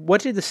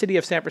 What did the city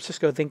of San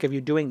Francisco think of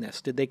you doing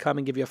this? Did they come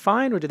and give you a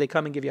fine, or did they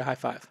come and give you a high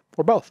five,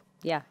 or both?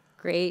 Yeah,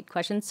 great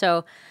question.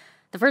 So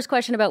the first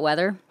question about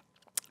weather,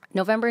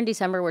 November and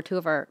December were 2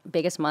 of our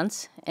biggest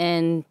months,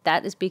 and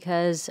that is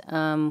because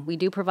we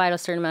do provide a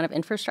certain amount of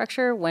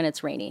infrastructure when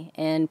it's rainy,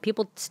 and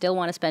people still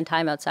want to spend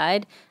time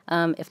outside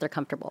if they're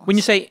comfortable. When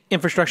you say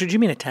infrastructure, do you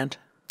mean a tent?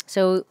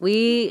 So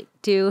we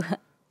do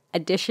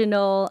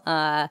additional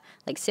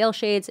like sail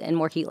shades and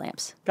more heat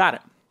lamps. Got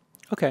it.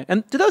 Okay.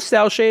 And do those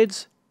sail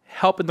shades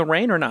help in the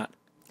rain or not?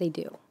 They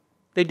do.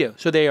 They do.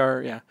 So they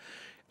are, yeah.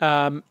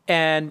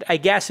 And I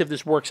guess if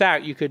this works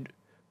out, you could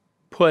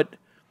put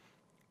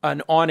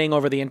an awning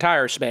over the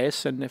entire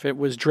space, and if it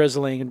was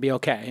drizzling, it'd be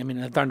okay. I mean,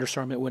 in a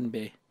thunderstorm, it wouldn't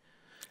be.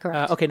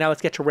 Correct. Okay, now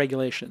let's get to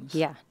regulations.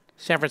 Yeah.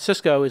 San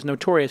Francisco is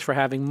notorious for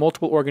having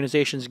multiple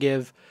organizations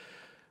give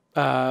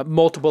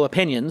multiple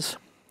opinions.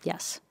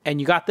 Yes. And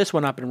you got this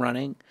one up and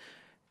running.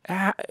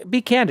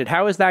 Be candid.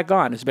 How has that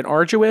gone? Has it been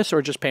arduous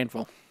or just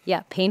painful?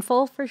 Yeah,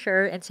 painful for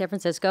sure in San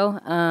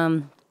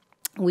Francisco.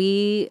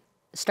 We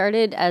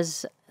started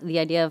as the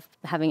idea of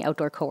having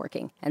outdoor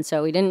co-working, and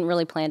so we didn't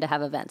really plan to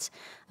have events.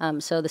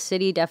 So the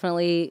city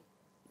definitely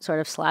sort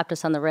of slapped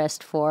us on the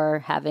wrist for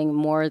having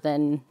more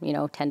than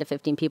 10 to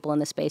 15 people in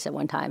the space at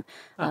one time.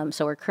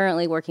 So we're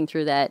currently working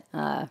through that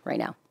right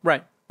now.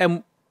 Right.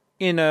 And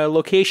in a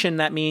location,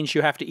 that means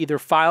you have to either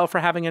file for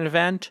having an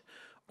event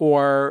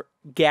or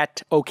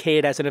get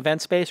okayed as an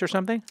event space or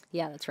something?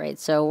 Yeah, that's right.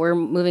 So we're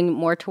moving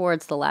more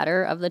towards the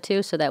latter of the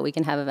 2 so that we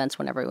can have events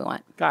whenever we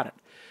want. Got it.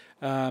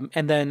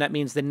 And then that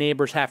means the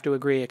neighbors have to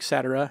agree, et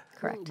cetera.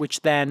 Correct.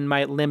 Which then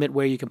might limit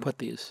where you can put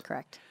these.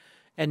 Correct.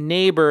 And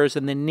neighbors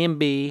and the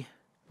NIMBY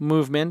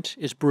movement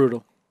is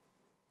brutal,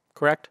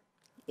 correct?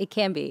 It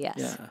can be, yes.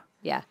 Yeah.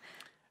 Yeah.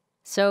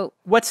 So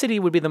what city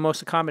would be the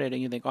most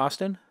accommodating, you think?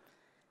 Austin?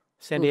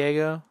 San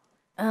Diego?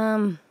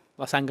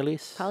 Los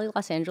Angeles? probably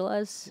Los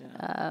Angeles.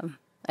 Yeah.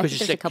 I think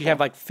there's a couple. You have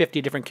like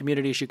 50 different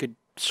communities you could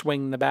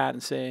swing the bat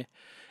and say.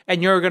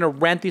 And you're going to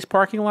rent these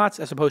parking lots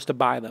as opposed to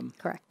buy them.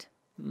 Correct.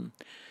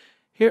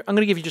 Here, I'm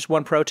going to give you just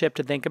one pro tip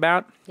to think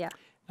about. Yeah.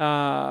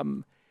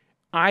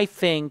 I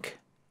think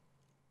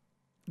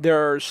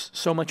there's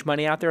so much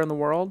money out there in the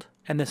world,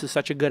 and this is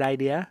such a good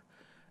idea,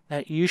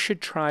 that you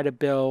should try to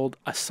build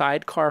a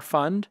sidecar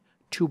fund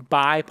to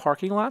buy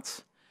parking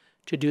lots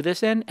to do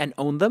this in and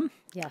own them.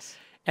 Yes.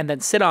 And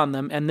then sit on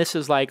them. And this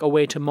is like a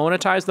way to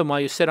monetize them while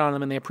you sit on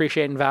them and they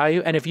appreciate in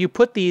value. And if you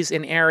put these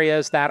in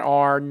areas that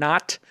are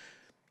not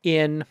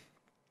in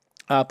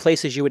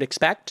places you would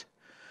expect,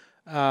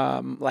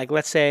 like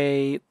let's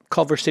say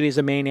Culver City is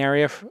the main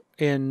area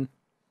in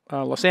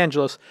Los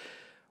Angeles,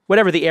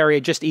 whatever the area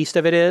just east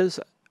of it is,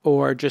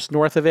 or just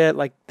north of it,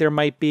 like there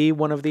might be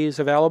one of these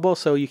available.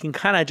 So you can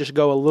kind of just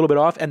go a little bit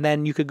off, and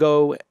then you could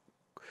go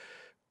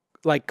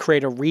like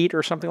create a REIT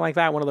or something like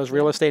that, one of those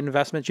real estate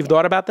investments. You've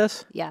thought about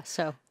this? Yeah.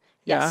 So,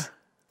 yes.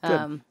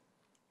 Yeah? Good.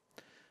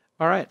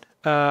 All right.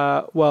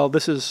 Well,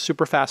 this is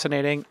super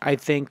fascinating. I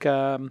think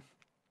I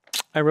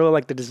really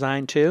like the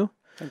design too.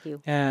 Thank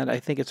you. And I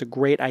think it's a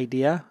great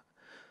idea.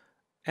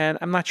 And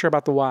I'm not sure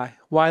about the why.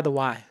 Why the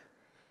why?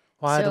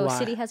 Why the why? So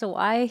city has a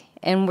why,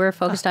 and we're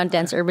focused on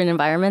dense urban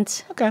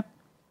environments. Okay.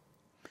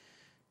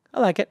 I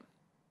like it.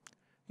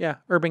 Yeah,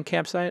 urban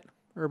campsite,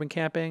 urban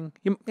camping.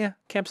 Yeah,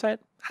 campsite.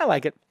 I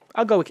like it.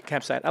 I'll go with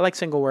campsite. I like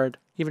single word,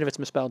 even if it's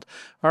misspelled.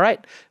 All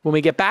right. When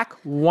we get back,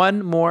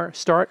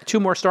 two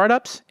more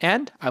startups,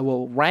 and I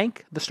will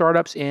rank the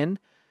startups in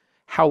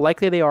how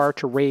likely they are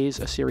to raise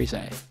a Series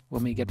A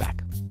when we get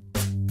back.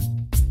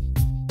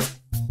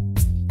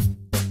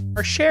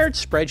 Are shared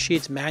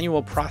spreadsheets,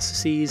 manual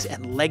processes,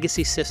 and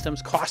legacy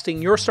systems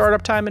costing your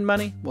startup time and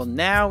money? Well,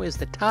 now is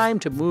the time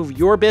to move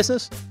your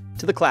business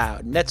to the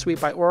cloud.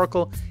 NetSuite by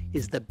Oracle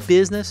is the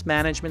business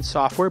management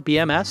software,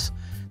 BMS,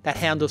 that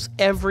handles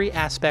every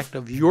aspect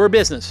of your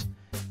business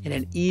in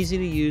an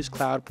easy-to-use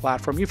cloud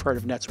platform. You've heard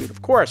of NetSuite,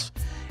 of course.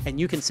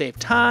 And you can save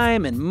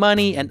time and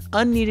money and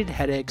unneeded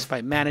headaches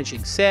by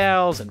managing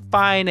sales and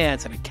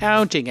finance and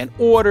accounting and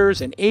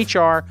orders and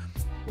HR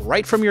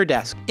right from your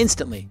desk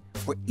instantly,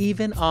 or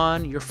even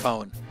on your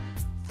phone.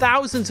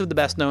 Thousands of the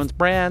best-known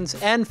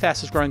brands and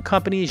fastest-growing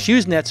companies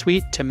use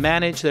NetSuite to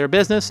manage their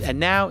business, and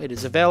now it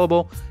is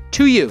available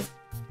to you.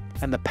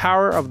 And the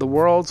power of the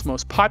world's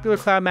most popular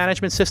cloud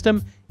management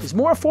system is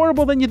more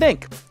affordable than you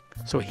think.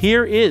 So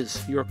here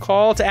is your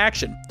call to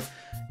action.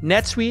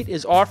 NetSuite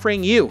is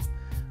offering you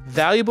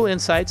valuable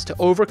insights to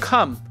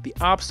overcome the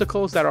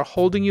obstacles that are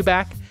holding you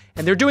back,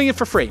 and they're doing it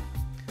for free.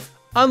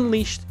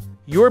 Unleash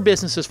your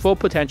business's full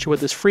potential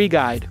with this free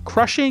guide,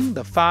 Crushing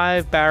the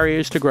 5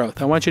 Barriers to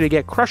Growth. I want you to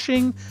get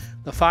Crushing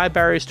the 5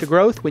 Barriers to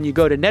Growth when you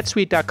go to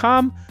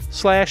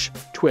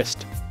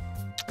netsuite.com/twist.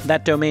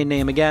 That domain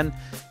name again,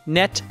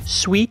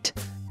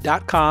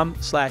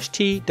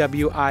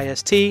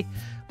 netsuite.com/TWIST.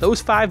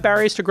 Those 5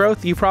 barriers to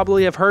growth, you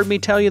probably have heard me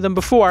tell you them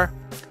before.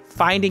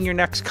 Finding your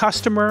next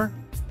customer,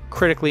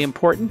 critically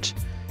important.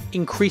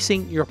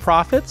 Increasing your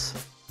profits,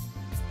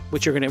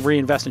 which you're going to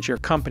reinvest into your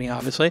company,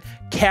 obviously.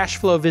 Cash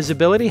flow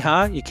visibility,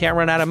 you can't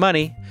run out of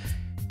money.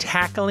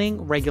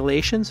 Tackling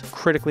regulations,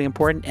 critically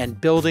important. And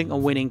building a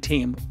winning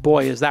team.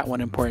 Boy, is that one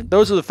important.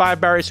 Those are the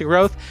 5 barriers to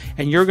growth,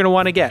 and you're going to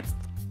want to get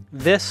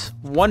this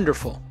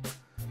wonderful,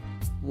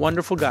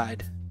 wonderful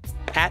guide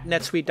at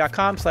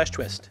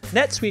netsuite.com/twist.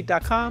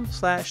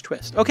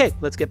 netsuite.com/twist. Okay,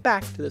 let's get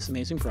back to this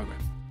amazing program.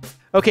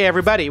 Okay,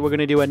 everybody, we're going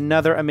to do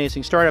another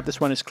amazing startup.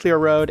 This one is Clear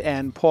Road,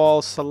 and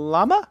Paul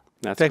Salama,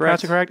 that's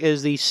correct,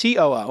 is the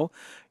COO.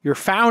 Your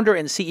founder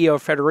and CEO,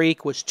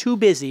 Frederic, was too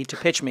busy to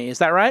pitch me. Is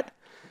that right?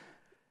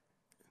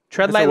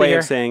 Tread That's lightly a way here.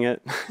 of saying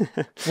it.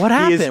 What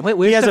happened?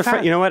 Wait, he has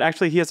a you know what?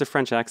 Actually, he has a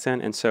French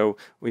accent, and so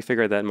we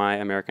figured that my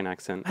American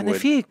accent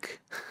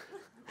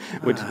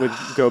would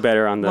go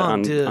better on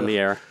the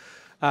air.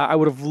 I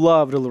would have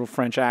loved a little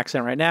French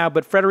accent right now,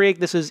 but Frederic,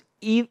 this is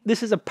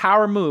a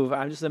power move.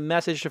 I'm just a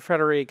message to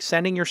Frederic,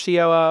 sending your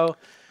COO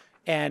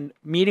and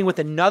meeting with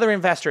another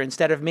investor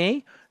instead of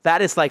me.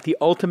 That is like the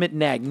ultimate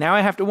neg. Now I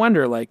have to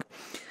wonder,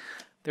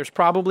 there's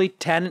probably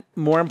 10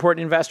 more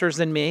important investors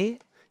than me.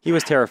 He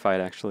was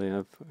terrified, actually,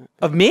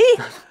 of me,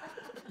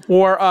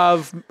 or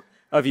of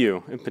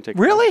you in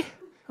particular. Really?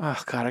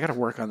 Oh God, I got to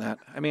work on that.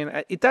 I mean,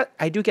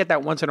 I do get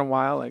that once in a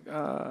while.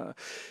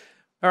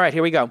 All right,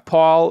 here we go.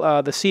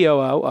 Paul, the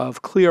COO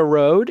of Clear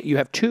Road. You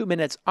have 2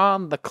 minutes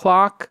on the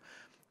clock.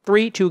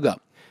 3, 2, go.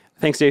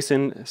 Thanks,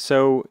 Jason.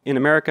 So in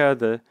America,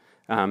 the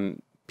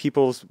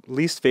people's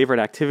least favorite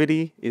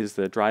activity is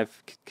the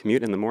drive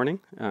commute in the morning.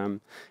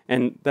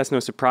 And that's no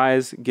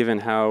surprise, given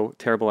how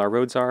terrible our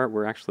roads are.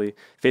 We're actually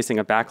facing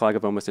a backlog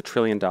of almost $1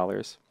 trillion.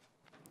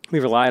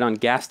 We've relied on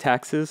gas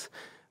taxes,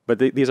 but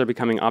these are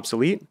becoming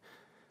obsolete.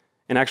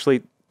 And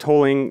actually,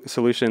 tolling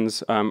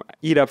solutions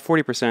eat up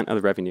 40% of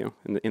the revenue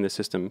in the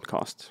system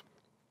costs.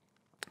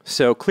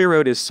 So Clear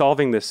Road is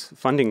solving this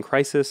funding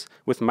crisis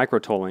with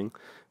micro-tolling.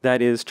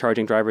 That is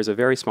charging drivers a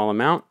very small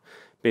amount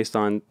based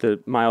on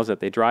the miles that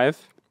they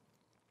drive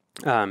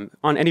on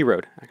any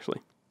road,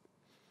 actually.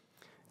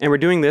 And we're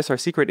doing this. Our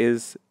secret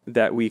is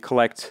that we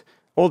collect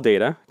old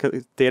data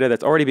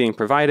that's already being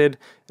provided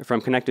from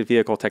connected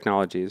vehicle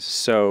technologies.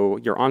 So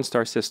your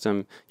OnStar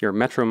system, your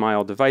Metro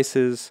Mile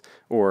devices,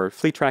 or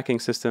fleet tracking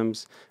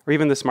systems, or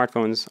even the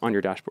smartphones on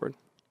your dashboard.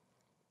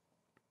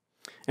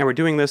 And we're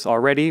doing this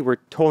already. We're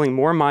tolling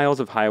more miles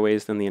of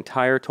highways than the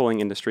entire tolling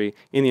industry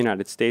in the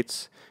United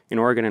States. In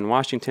Oregon and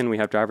Washington, we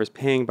have drivers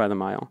paying by the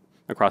mile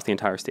across the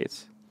entire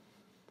states.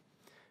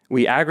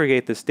 We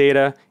aggregate this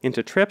data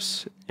into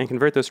trips and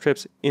convert those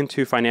trips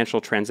into financial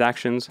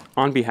transactions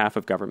on behalf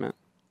of government.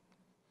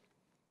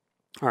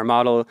 Our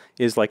model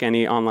is like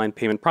any online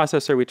payment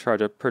processor. We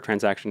charge a per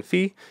transaction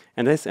fee,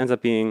 and this ends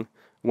up being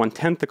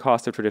 1/10 the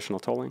cost of traditional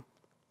tolling.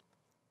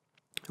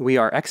 We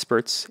are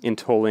experts in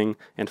tolling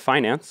and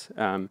finance,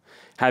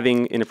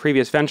 having in a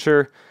previous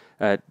venture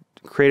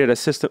created a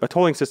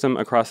tolling system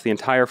across the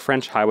entire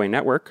French highway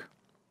network.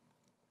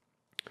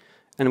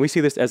 And we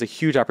see this as a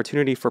huge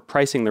opportunity for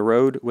pricing the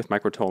road with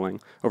micro-tolling,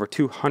 over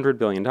 $200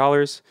 billion.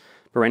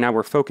 But right now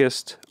we're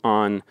focused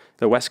on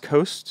the West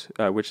Coast,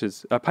 which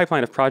is a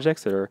pipeline of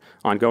projects that are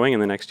ongoing in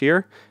the next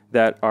year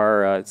that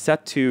are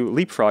set to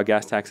leapfrog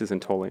gas taxes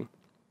and tolling.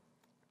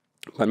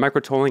 But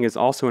micro-tolling is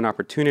also an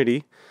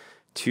opportunity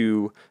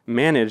to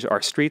manage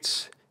our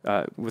streets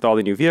with all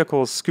the new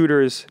vehicles,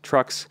 scooters,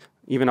 trucks,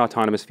 even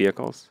autonomous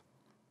vehicles.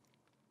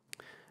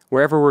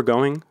 Wherever we're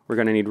going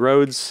to need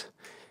roads.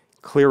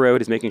 Clear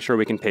Road is making sure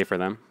we can pay for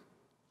them.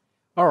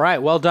 All right,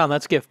 well done.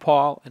 Let's give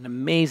Paul an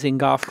amazing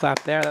golf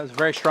clap there. That was a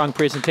very strong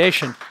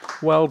presentation.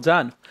 Well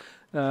done.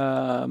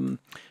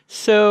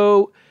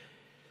 So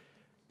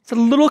it's a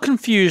little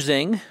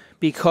confusing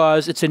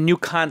because it's a new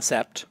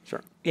concept.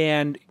 Sure.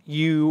 And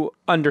you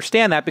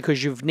understand that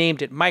because you've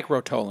named it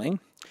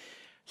micro-tolling.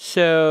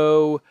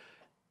 So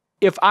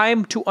if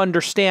I'm to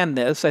understand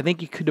this, I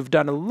think you could have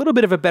done a little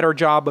bit of a better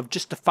job of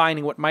just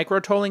defining what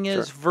micro-tolling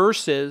is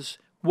versus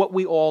what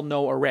we all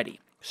know already.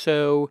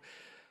 So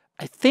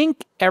I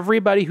think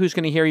everybody who's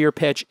going to hear your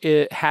pitch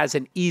has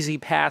an Easy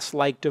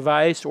Pass-like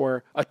device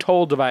or a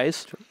toll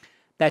device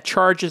that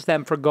charges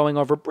them for going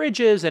over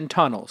bridges and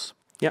tunnels.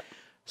 Yep.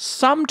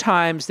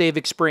 Sometimes they've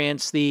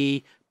experienced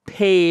the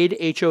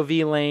paid HOV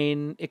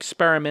lane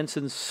experiments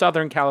in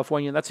Southern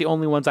California. That's the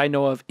only ones I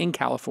know of in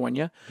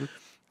California.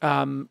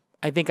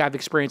 I think I've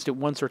experienced it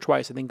once or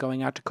twice. I think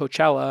going out to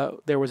Coachella,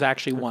 there was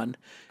actually one.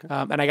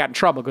 And I got in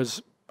trouble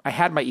because I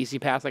had my Easy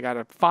Pass. I got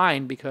a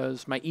fine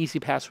because my Easy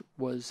Pass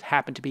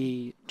happened to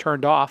be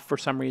turned off for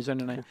some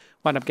reason, and I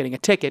wound up getting a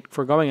ticket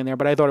for going in there,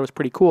 but I thought it was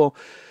pretty cool.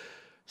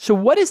 So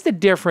what is the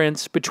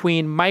difference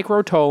between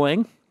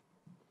micro-tolling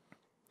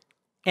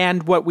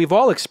and what we've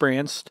all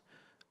experienced,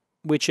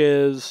 which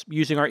is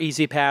using our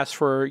Easy Pass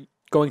for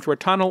going through a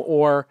tunnel,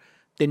 or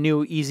the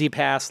new Easy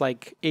Pass,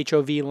 like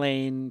HOV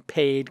lane,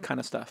 paid kind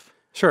of stuff?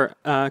 Sure.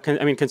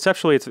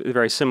 Conceptually, it's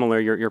very similar.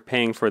 You're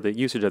paying for the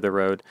usage of the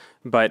road,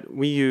 but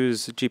we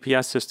use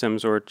GPS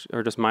systems or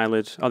just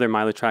other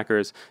mileage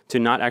trackers to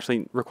not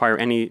actually require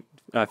any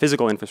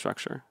physical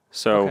infrastructure.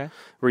 So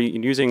we're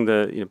using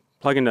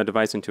plug in a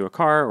device into a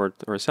car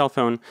or a cell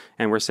phone,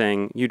 and we're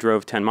saying you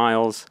drove 10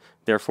 miles.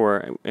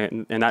 Therefore,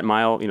 and that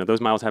mile,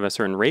 those miles have a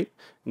certain rate.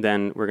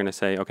 Then we're going to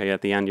say, okay, at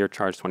the end, you're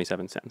charged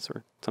 27 cents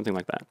or something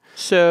like that.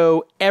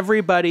 So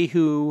everybody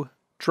who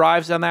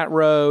drives on that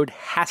road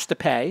has to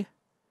pay,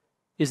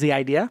 is the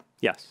idea?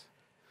 Yes.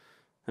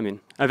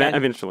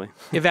 Eventually.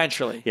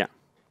 Eventually. Yeah.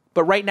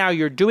 But right now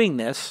you're doing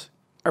this.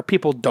 Are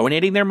people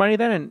donating their money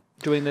then and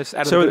doing this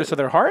out of the goodness of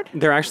their heart?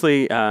 They're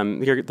actually,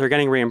 they're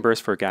getting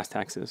reimbursed for gas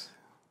taxes.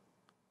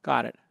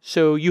 Got it.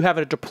 So you have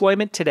a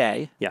deployment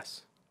today.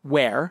 Yes.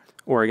 Where?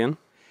 Oregon.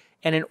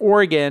 And in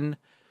Oregon,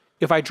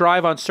 if I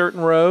drive on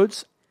certain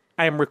roads,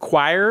 I am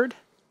required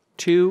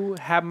to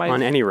have my...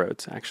 On any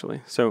roads,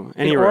 actually. So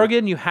in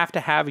Oregon, you have to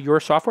have your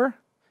software?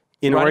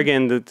 In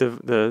Oregon,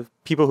 the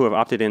people who have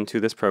opted into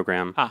this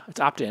program... It's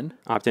opt-in.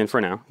 Opt-in for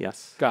now,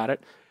 yes. Got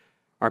it.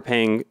 Are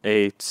paying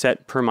a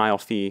set per mile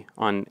fee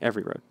on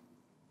every road.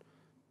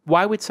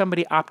 Why would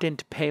somebody opt in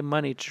to pay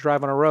money to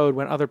drive on a road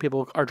when other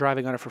people are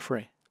driving on it for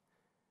free?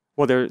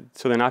 Well, they're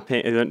not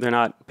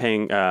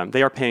paying.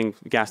 They are paying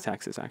gas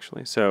taxes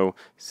actually. So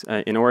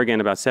in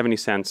Oregon, about 70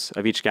 cents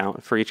of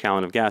for each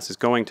gallon of gas is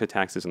going to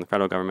taxes in the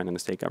federal government and the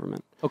state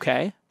government.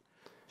 Okay.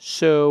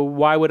 So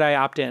why would I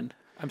opt in?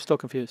 I'm still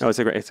confused. Oh, it's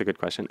a good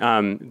question.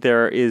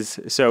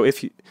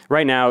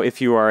 Right now,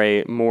 if you are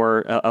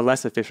a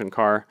less efficient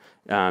car,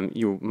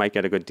 you might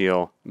get a good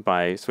deal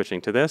by switching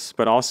to this.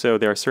 But also,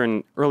 there are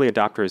certain early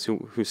adopters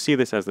who see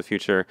this as the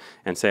future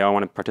and say, "Oh, I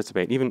want to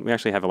participate." We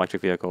actually have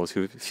electric vehicles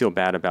who feel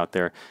bad about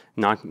their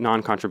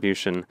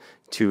non-contribution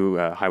to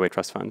highway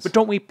trust funds. But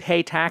don't we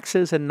pay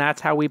taxes, and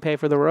that's how we pay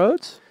for the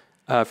roads?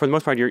 For the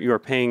most part, you are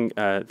paying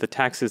the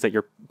taxes that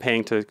you're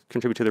paying to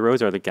contribute to the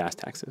roads are the gas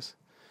taxes,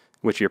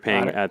 which you're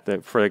paying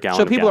for a gallon of gas.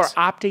 So people are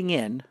opting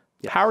in.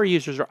 Yes. Power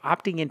users are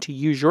opting in to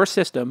use your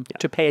system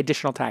to pay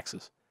additional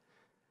taxes.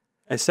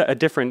 A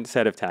different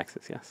set of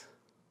taxes, yes.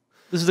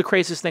 This is the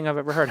craziest thing I've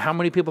ever heard. How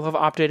many people have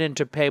opted in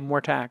to pay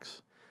more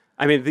tax?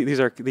 These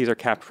are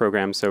capped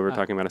programs, so we're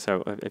talking about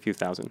a few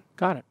thousand.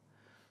 Got it.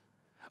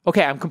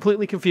 Okay, I'm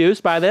completely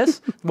confused by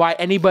this, why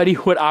anybody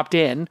would opt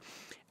in.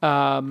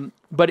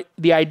 But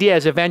the idea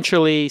is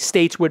eventually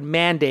states would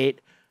mandate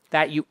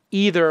that you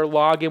either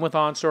log in with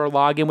OnStar or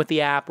log in with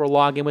the app or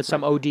log in with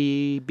some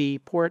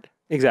ODB port.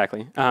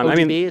 Exactly.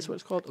 ODB is what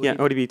it's called? Yeah,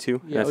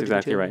 ODB2. Yeah, that's ODB2.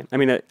 Exactly right.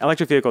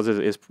 Electric vehicles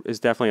is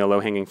definitely a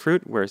low-hanging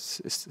fruit, where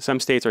some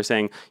states are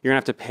saying you're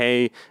going to have to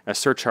pay a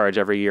surcharge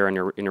every year in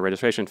your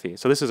registration fee.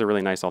 So this is a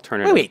really nice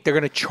alternative. Wait, they're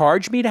going to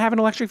charge me to have an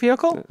electric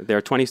vehicle? There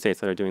are 20 states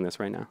that are doing this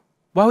right now.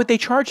 Why would they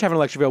charge to have an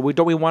electric vehicle?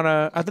 Don't we want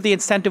to... I thought the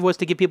incentive was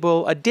to give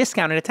people a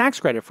discount and a tax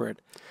credit for it.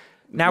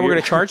 Now we're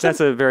going to charge them? That's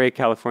a very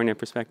California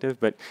perspective,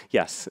 but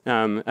yes.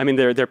 There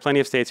are plenty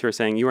of states who are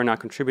saying you are not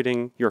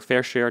contributing your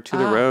fair share to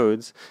the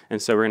roads,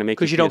 and so we're going to make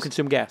because you don't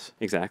consume gas.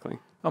 Exactly.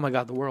 Oh my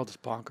God, the world is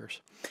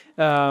bonkers.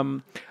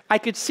 I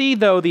could see,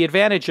 though, the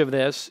advantage of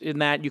this in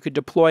that you could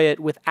deploy it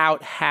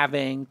without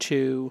having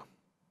to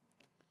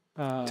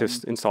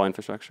install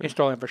infrastructure.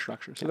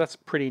 So that's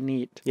pretty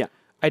neat. Yeah.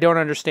 I don't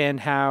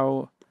understand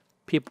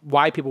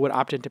why people would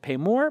opt in to pay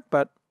more,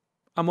 but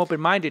I'm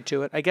open-minded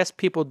to it. I guess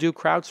people do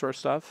crowdsource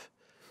stuff.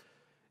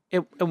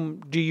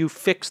 Do you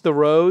fix the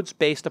roads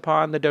based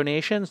upon the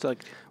donations?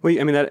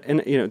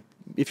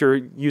 If you're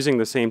using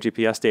the same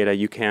GPS data,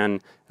 you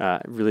can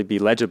really be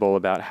legible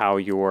about how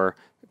you're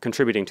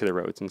contributing to the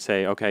roads and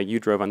say, okay, you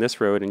drove on this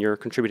road and you're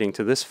contributing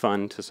to this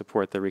fund to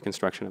support the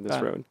reconstruction of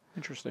this road.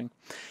 Interesting.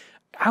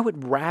 I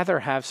would rather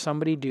have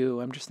somebody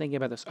I'm just thinking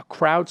about this, a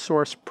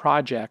crowdsource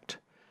project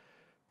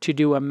to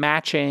do a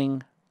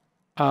matching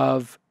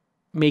of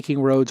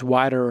making roads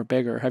wider or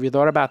bigger. Have you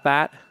thought about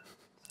that?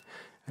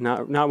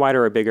 Not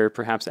wider or bigger,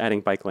 perhaps adding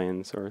bike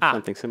lanes or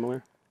something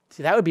similar.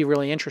 See, that would be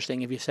really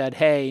interesting if you said,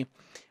 hey,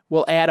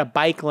 we'll add a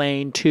bike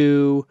lane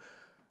to,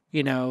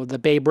 the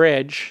Bay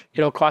Bridge.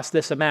 It'll cost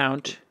this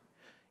amount.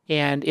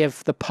 And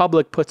if the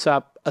public puts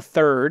up a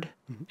third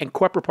and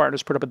corporate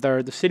partners put up a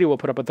third, the city will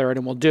put up a third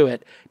and we'll do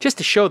it just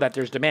to show that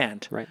there's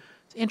demand. Right.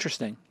 It's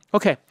interesting.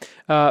 Okay.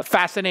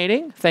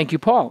 Fascinating. Thank you,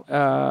 Paul.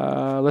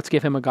 Let's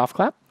give him a golf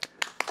clap.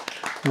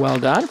 Well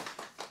done.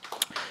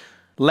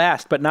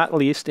 last but not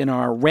least, in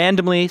our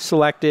randomly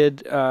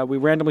selected, we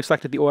randomly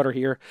selected the order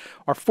here,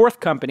 our fourth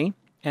company,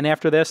 and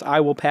after this, I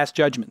will pass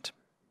judgment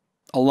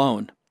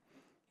alone.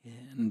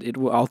 And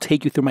I'll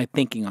take you through my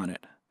thinking on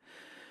it.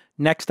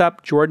 Next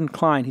up, Jordan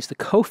Klein. He's the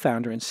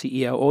co-founder and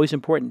CEO. Always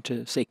important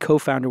to say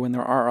co-founder when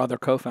there are other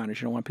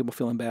co-founders. You don't want people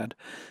feeling bad.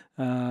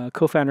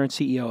 Co-founder and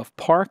CEO of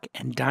Park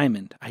and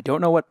Diamond. I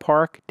don't know what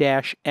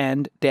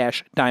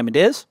Park-and-Diamond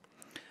is,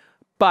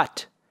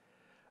 but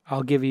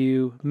I'll give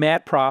you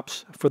mad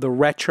props for the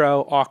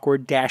retro,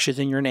 awkward dashes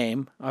in your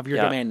name of your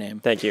domain name.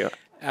 Thank you.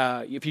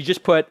 If you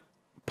just put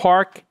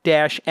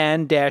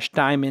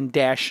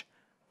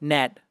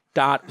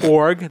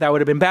park-and-diamond-net.org, that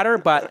would have been better,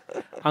 but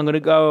I'm going to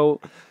go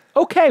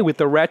okay with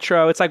the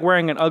retro. It's like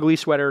wearing an ugly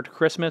sweater to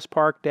Christmas,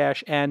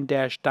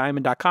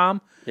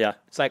 park-and-diamond.com. Yeah.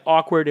 It's like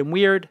awkward and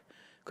weird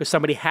because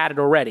somebody had it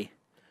already.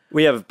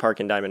 We have Park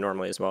and Diamond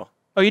normally as well.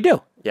 Oh, you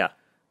do? Yeah.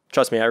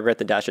 Trust me, I regret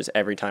the dashes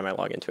every time I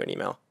log into an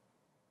email.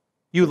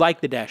 You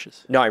like the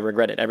dashes? No, I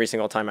regret it every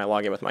single time I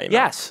log in with my email.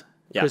 Yes.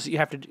 Yeah. Because you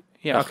have to,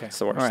 okay. It's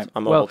the worst. All right.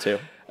 I'm mobile too.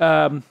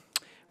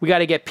 We got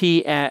to get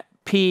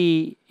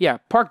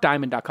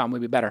parkdiamond.com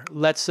would be better.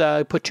 Let's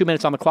put 2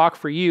 minutes on the clock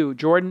for you,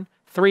 Jordan.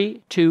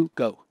 3, 2,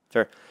 go.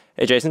 Sure.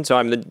 Hey, Jason. So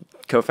I'm the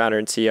co-founder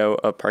and CEO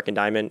of Park and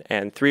Diamond.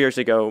 And 3 years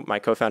ago, my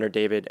co-founder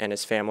David and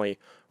his family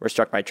were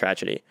struck by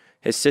tragedy.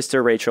 His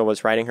sister Rachel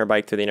was riding her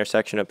bike through the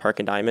intersection of Park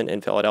and Diamond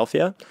in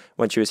Philadelphia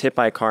when she was hit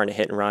by a car in a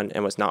hit and run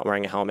and was not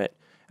wearing a helmet.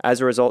 As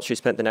a result, she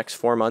spent the next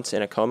 4 months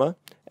in a coma,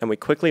 and we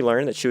quickly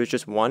learned that she was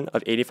just one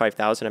of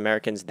 85,000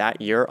 Americans that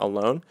year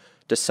alone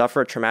to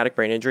suffer a traumatic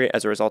brain injury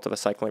as a result of a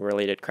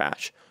cycling-related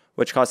crash,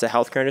 which cost the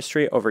healthcare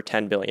industry over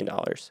 $10 billion.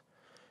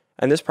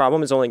 And this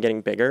problem is only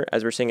getting bigger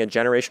as we're seeing a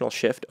generational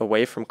shift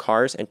away from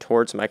cars and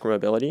towards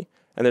micromobility,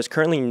 and there's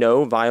currently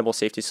no viable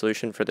safety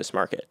solution for this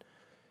market.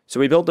 So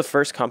we built the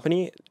first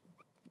company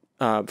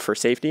for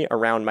safety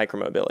around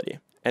micromobility.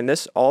 And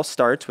this all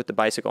starts with the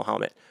bicycle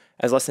helmet,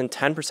 as less than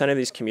 10% of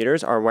these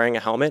commuters are wearing a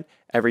helmet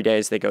every day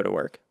as they go to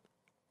work.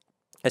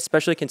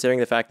 Especially considering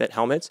the fact that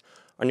helmets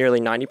are nearly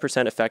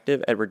 90%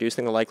 effective at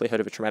reducing the likelihood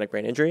of a traumatic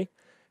brain injury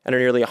and are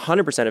nearly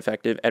 100%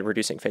 effective at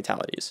reducing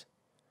fatalities.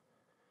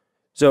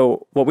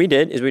 So what we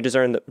did is we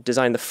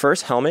designed the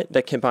first helmet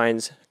that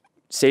combines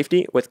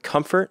safety with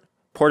comfort,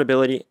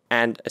 portability,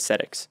 and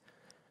aesthetics,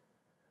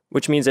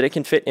 which means that it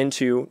can fit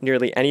into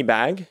nearly any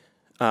bag,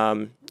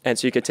 and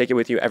so you could take it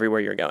with you everywhere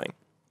you're going.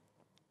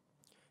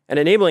 And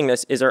enabling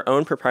this is our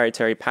own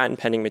proprietary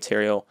patent-pending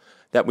material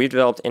that we've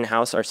developed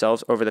in-house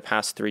ourselves over the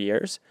past 3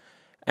 years.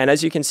 And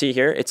as you can see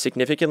here, it's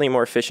significantly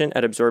more efficient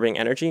at absorbing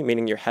energy,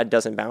 meaning your head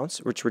doesn't bounce,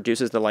 which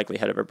reduces the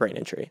likelihood of a brain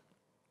injury.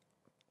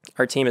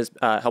 Our team has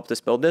helped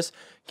us build this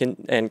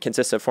and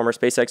consists of former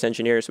SpaceX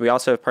engineers. We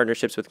also have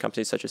partnerships with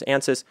companies such as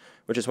Ansys,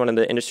 which is one of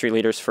the industry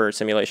leaders for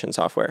simulation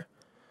software.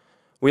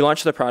 We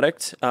launched the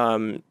product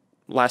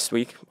last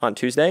week on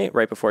Tuesday,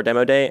 right before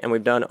demo day, and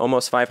we've done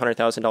almost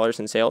 $500,000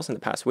 in sales in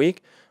the past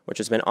week, which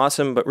has been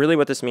awesome. But really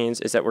what this means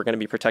is that we're going to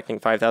be protecting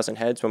 5,000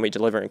 heads when we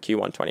deliver in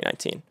Q1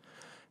 2019.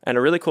 And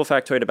a really cool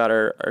factoid about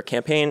our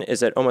campaign is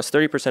that almost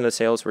 30% of the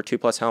sales were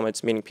 2+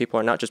 helmets, meaning people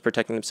are not just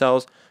protecting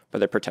themselves, but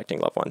they're protecting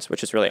loved ones,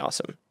 which is really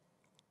awesome.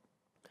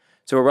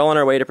 So we're well on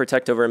our way to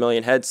protect over 1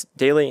 million heads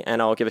daily,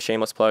 and I'll give a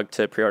shameless plug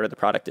to pre-order the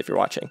product if you're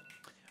watching.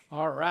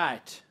 All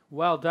right.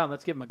 Well done.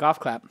 Let's give him a golf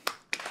clap.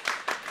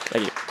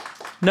 Thank you.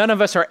 None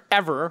of us are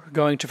ever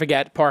going to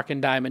forget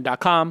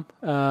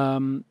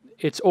parkanddiamond.com.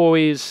 It's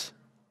always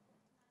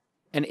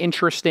an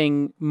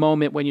interesting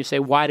moment when you say,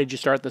 why did you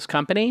start this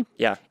company?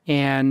 Yeah.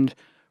 And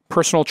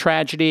personal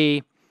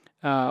tragedy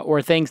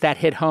or things that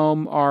hit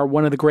home are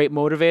one of the great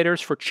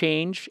motivators for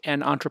change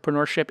and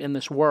entrepreneurship in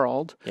this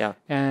world. Yeah.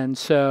 And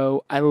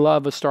so I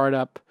love a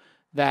startup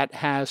that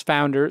has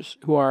founders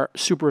who are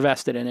super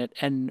vested in it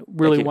and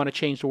really want to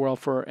change the world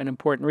for an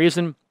important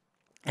reason.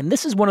 And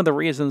this is one of the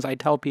reasons I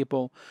tell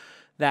people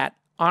that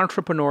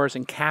entrepreneurs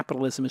and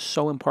capitalism is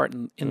so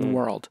important in the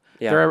world.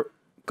 Yeah. There are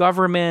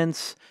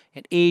governments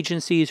and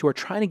agencies who are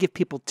trying to give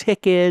people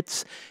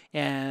tickets,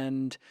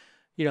 and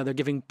they're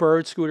giving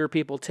bird scooter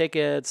people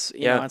tickets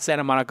on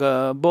Santa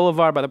Monica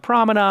Boulevard by the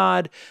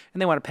promenade,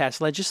 and they want to pass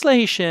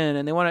legislation,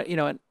 and they want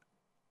to, and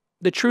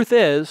the truth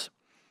is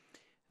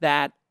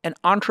that an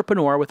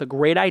entrepreneur with a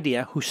great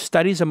idea who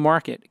studies a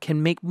market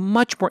can make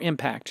much more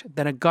impact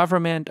than a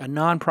government, a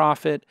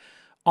nonprofit,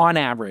 on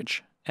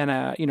average. And,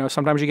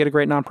 sometimes you get a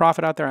great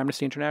nonprofit out there.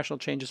 Amnesty International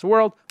changes the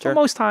world. Sure. But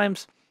most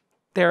times,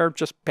 they're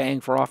just paying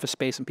for office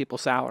space and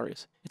people's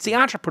salaries. It's the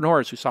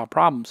entrepreneurs who solve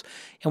problems.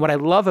 And what I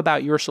love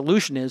about your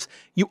solution is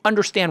you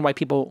understand why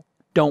people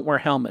don't wear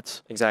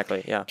helmets.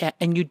 Exactly, yeah.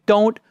 And you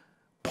don't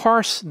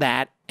parse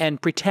that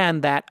and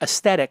pretend that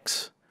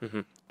aesthetics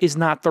is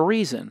not the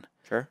reason.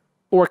 Sure.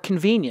 Or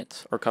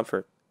convenience. Or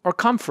comfort. Or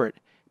comfort.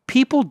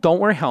 People don't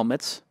wear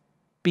helmets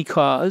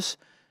because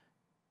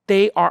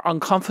they are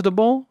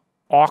uncomfortable,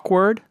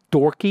 awkward,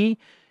 dorky,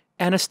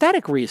 and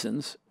aesthetic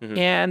reasons,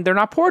 and they're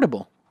not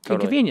portable. Totally.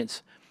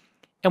 Inconvenience.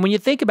 And when you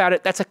think about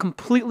it, that's a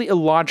completely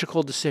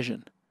illogical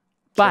decision.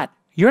 But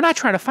you're not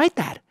trying to fight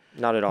that.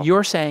 Not at all.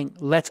 You're saying,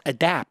 let's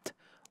adapt.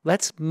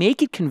 Let's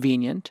make it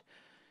convenient.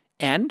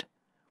 And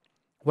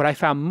what I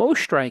found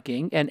most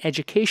striking and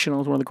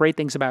educational is one of the great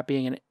things about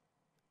being an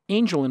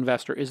angel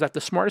investor is that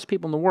the smartest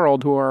people in the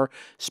world who are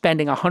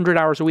spending 100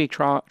 hours a week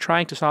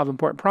trying to solve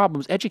important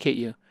problems educate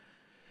you.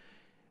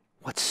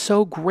 What's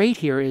so great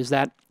here is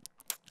that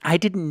I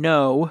didn't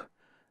know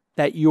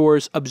that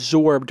yours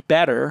absorbed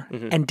better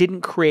and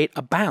didn't create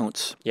a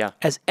bounce. Yeah.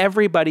 As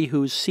everybody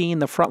who's seen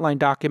the Frontline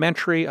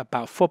documentary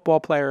about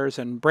football players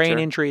and brain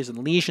injuries and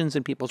lesions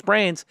in people's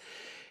brains,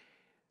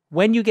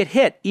 when you get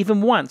hit,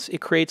 even once,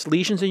 it creates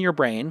lesions in your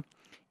brain.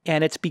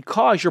 And it's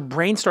because your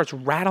brain starts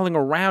rattling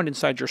around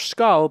inside your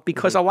skull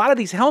because a lot of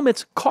these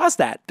helmets cause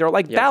that. They're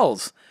like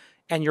bells.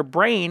 And your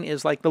brain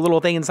is like the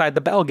little thing inside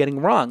the bell getting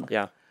rung.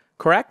 Yeah.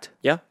 Correct?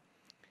 Yeah.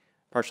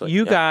 Partially.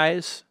 You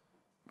guys,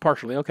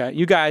 partially, okay.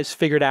 You guys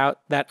figured out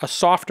that a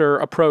softer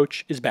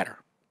approach is better.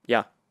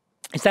 Yeah.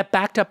 Is that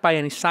backed up by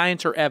any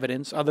science or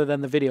evidence other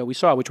than the video we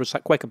saw, which was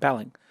quite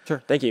compelling?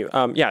 Sure. Thank you.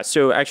 Yeah.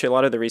 So actually, a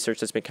lot of the research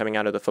that's been coming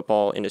out of the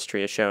football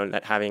industry has shown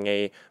that having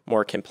a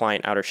more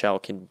compliant outer shell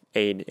can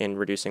aid in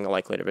reducing the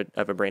likelihood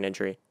of a brain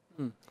injury.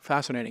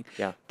 Fascinating.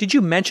 Yeah. Did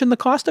you mention the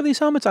cost of these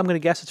helmets? I'm going to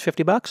guess it's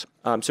 $50.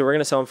 So we're going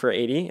to sell them for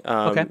 80.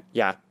 Okay.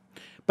 Yeah.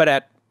 But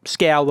at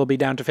scale, they'll be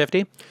down to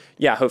 50?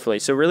 Yeah, hopefully.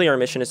 So really our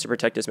mission is to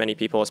protect as many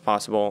people as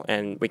possible,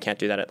 and we can't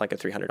do that at like a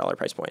 $300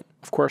 price point.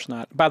 Of course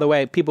not. By the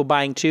way, people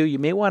buying two, you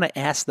may want to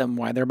ask them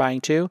why they're buying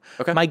two.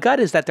 Okay. My gut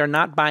is that they're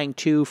not buying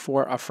two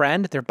for a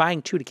friend. They're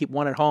buying two to keep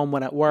one at home,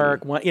 one at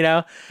work, one, you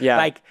know? Yeah.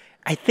 Like,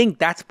 I think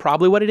that's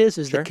probably what it is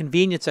the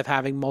convenience of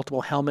having multiple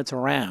helmets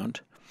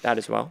around. That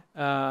as well.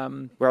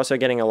 We're also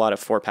getting a lot of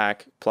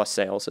 4-pack plus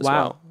sales as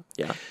well.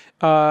 Yeah.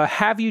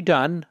 Have you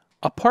done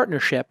a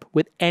partnership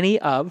with any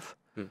of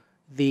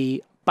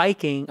the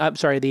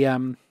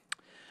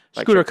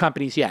scooter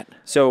companies yet?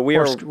 So we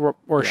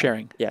are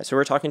sharing. Yeah. So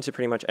we're talking to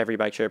pretty much every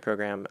bike share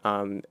program,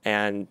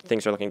 and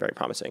things are looking very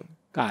promising.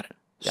 Got it.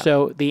 Yeah.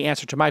 So the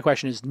answer to my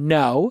question is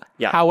no.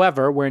 Yeah.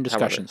 However, we're in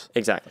discussions.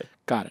 Exactly.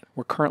 Got it.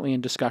 We're currently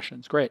in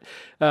discussions. Great.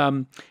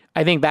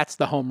 I think that's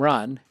the home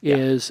run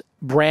is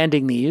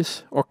branding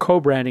these or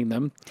co-branding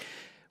them.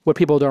 What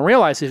people don't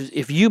realize is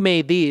if you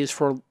made these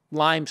for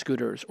Lime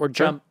scooters or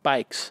jump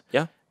bikes,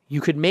 you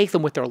could make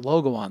them with their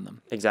logo on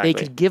them. Exactly. They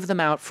could give them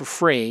out for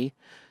free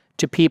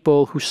to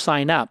people who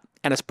sign up.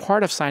 And as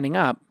part of signing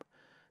up,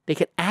 they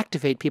could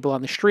activate people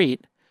on the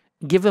street,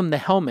 give them the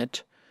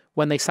helmet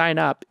when they sign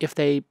up if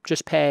they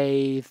just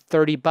pay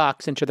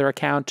 $30 into their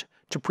account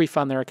to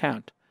pre-fund their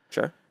account.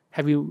 Sure.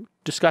 Have you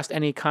discussed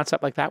any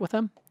concept like that with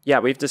them? Yeah,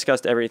 we've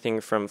discussed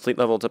everything from fleet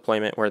level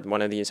deployment, where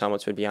one of these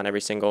helmets would be on every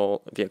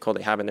single vehicle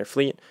they have in their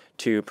fleet,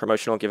 to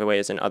promotional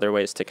giveaways and other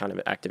ways to kind of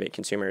activate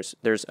consumers.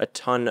 There's a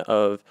ton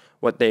of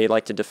what they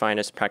like to define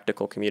as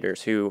practical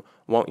commuters who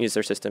won't use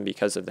their system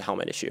because of the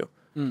helmet issue.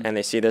 And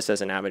they see this as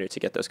an avenue to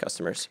get those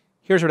customers.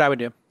 Here's what I would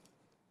do.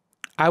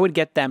 I would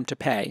get them to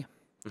pay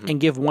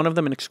and give one of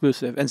them an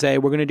exclusive and say,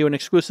 we're going to do an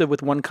exclusive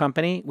with one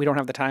company. We don't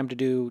have the time to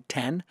do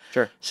 10.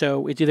 Sure.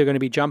 So it's either going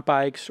to be jump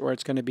bikes or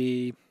it's going to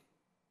be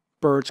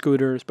bird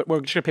scooters, but we're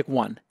just going to pick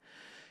one.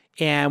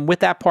 And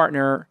with that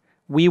partner,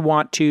 we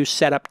want to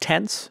set up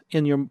tents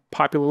in your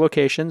popular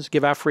locations,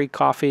 give out free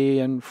coffee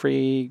and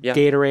free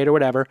Gatorade or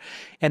whatever.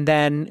 And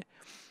then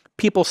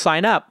people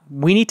sign up.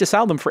 We need to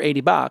sell them for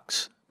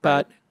 $80,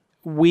 but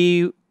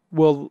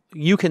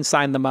you can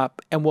sign them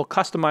up and we'll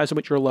customize them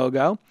with your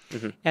logo.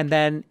 And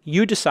then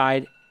you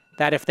decide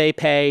that if they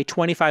pay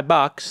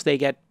 $25, they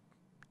get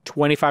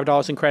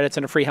 $25 in credits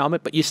and a free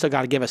helmet, but you still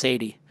got to give us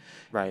 80.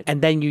 Right.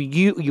 And then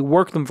you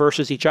work them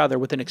versus each other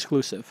with an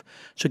exclusive.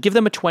 So give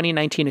them a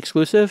 2019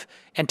 exclusive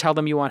and tell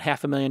them you want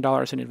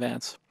 $500,000 in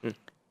advance.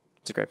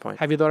 That's a great point.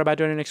 Have you thought about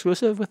doing an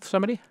exclusive with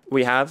somebody?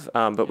 We have,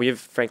 but we've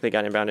frankly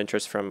got inbound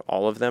interest from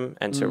all of them.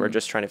 And so we're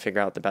just trying to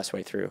figure out the best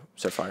way through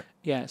so far.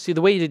 Yeah. See,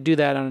 the way you do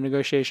that on a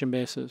negotiation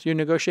basis, you're a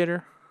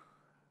negotiator?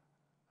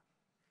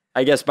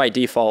 I guess by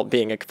default,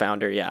 being a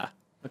founder, yeah.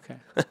 Okay.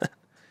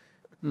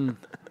 You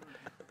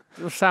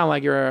sound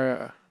like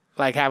you're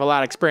have a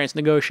lot of experience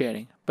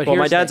negotiating. But well,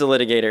 my dad's a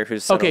litigator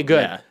who's settled, okay,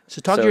 good. Yeah.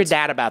 So talk to your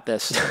dad about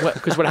this,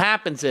 because what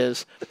happens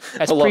is,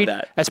 as I love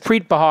that. as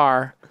Preet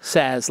Bharara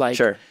says,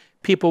 Sure.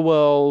 people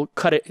will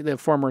cut it. The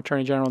former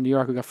Attorney General of New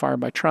York who got fired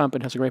by Trump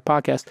and has a great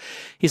podcast.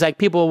 He's like,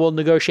 people will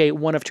negotiate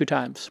one of two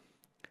times.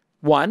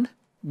 One,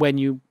 when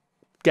you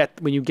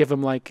give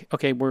them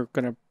okay, we're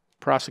going to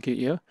prosecute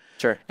you.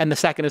 Sure. And the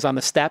second is on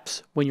the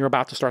steps when you're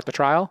about to start the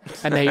trial,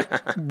 and they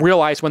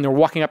realize when they're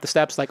walking up the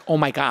steps, oh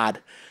my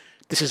God,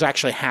 this is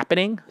actually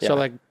happening. Yeah.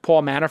 So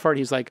Paul Manafort,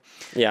 he's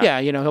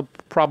he'll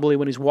probably,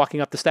 when he's walking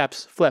up the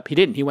steps, flip. He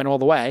didn't. He went all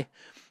the way.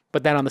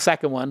 But then on the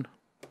second one,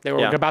 they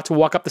were about to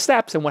walk up the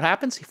steps, and what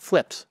happens? He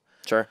flips.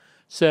 Sure.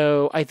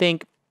 So I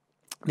think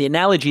the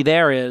analogy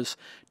there is,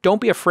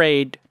 don't be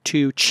afraid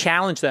to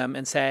challenge them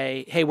and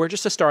say, hey, we're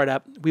just a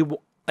startup.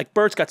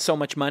 Bird's got so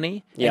much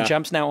money, and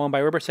Jump's now owned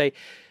by Uber. Say,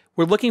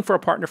 we're looking for a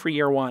partner for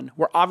year one.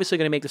 We're obviously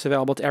going to make this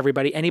available to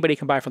everybody. Anybody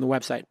can buy from the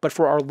website. But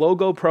for our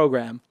logo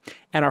program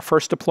and our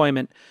first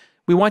deployment,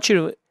 we want you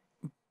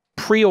to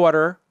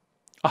pre-order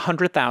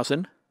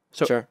 100,000.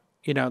 So, sure.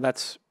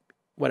 That's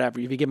whatever,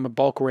 if you give them a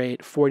bulk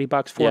rate, $40,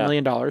 $4 Yeah.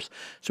 million.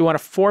 So we want a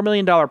 $4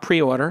 million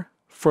pre-order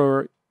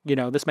for,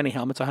 this many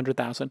helmets,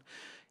 100,000.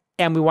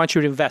 And we want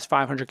you to invest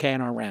 $500K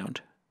in our round.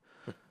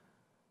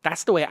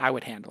 That's the way I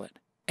would handle it.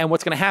 And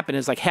what's going to happen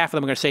is like half of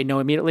them are going to say no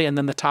immediately. And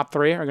then the top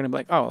three are going to be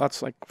like, oh,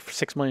 that's like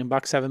 $6 million,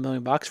 $7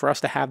 million for us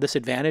to have this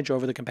advantage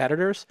over the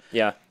competitors.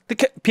 Yeah.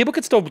 People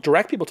could still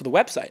direct people to the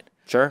website.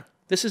 Sure.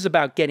 This is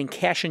about getting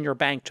cash in your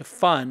bank to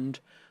fund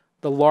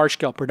the large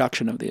scale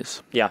production of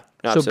these. Yeah.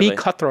 No, So absolutely.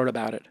 be cutthroat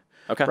about it.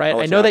 Okay. Right. I'll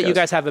let I you know how that it you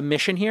goes. guys have a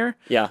mission here.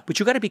 Yeah. But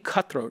you got to be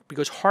cutthroat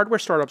because hardware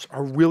startups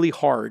are really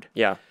hard.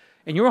 Yeah.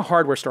 And you're a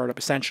hardware startup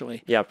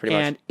essentially. Yeah, pretty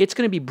much. And it's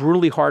going to be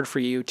brutally hard for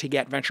you to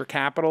get venture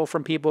capital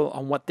from people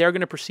on what they're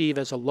going to perceive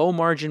as a low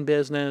margin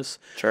business.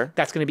 Sure.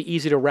 That's going to be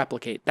easy to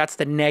replicate. That's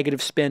the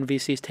negative spin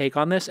VCs take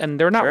on this. And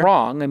they're not Sure.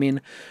 wrong. I mean,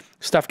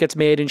 stuff gets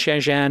made in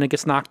Shenzhen, it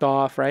gets knocked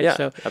off, right? Yeah,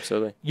 So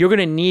absolutely. you're going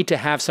to need to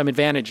have some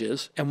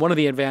advantages. And one of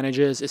the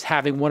advantages is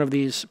having one of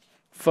these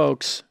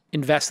folks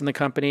invest in the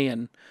company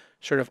and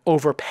sort of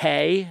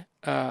overpay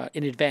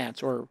in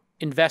advance or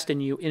invest in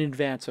you in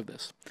advance of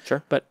this.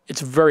 Sure. But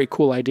it's a very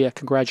cool idea.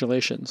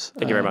 Congratulations.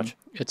 Thank you very much.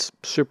 It's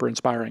super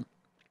inspiring.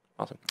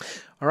 Awesome.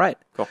 All right.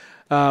 Cool.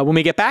 When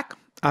we get back,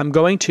 I'm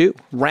going to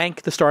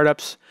rank the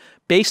startups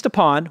based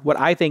upon what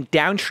I think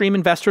downstream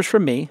investors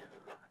from me,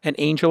 an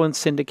angel and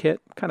syndicate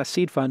kind of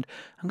seed fund,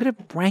 I'm going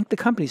to rank the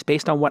companies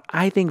based on what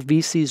I think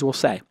VCs will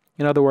say.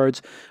 In other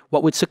words,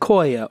 what would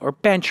Sequoia or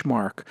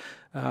Benchmark,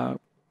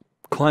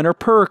 Kleiner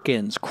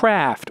Perkins,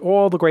 Kraft,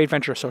 all the great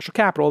social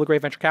capital, all the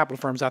great venture capital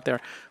firms out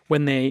there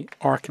when they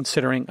are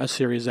considering a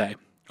Series A.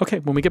 Okay,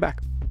 when we get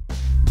back.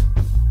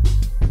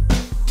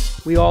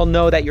 We all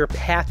know that your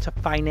path to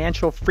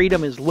financial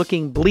freedom is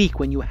looking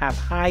bleak when you have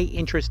high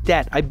interest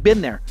debt. I've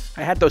been there.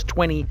 I had those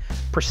 20%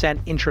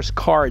 interest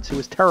cards. It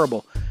was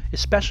terrible,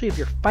 especially if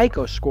your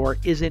FICO score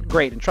isn't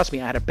great. And trust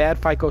me, I had a bad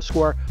FICO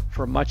score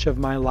for much of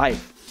my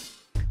life.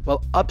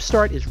 Well,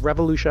 Upstart is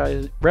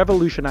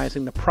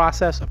revolutionizing the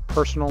process of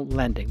personal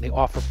lending. They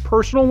offer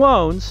personal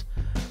loans,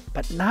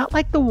 but not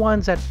like the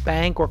ones at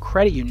bank or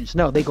credit unions.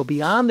 No, they go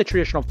beyond the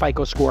traditional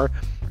FICO score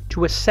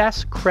to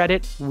assess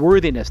credit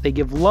worthiness. They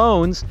give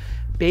loans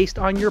based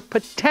on your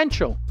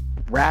potential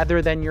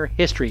rather than your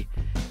history.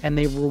 And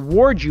they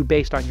reward you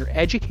based on your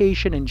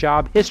education and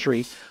job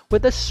history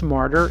with a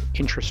smarter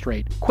interest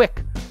rate.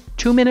 Quick,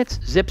 2 minutes,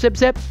 zip, zip,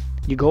 zip.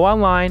 You go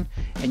online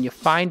and you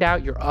find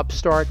out your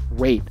Upstart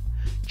rate.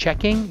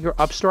 Checking your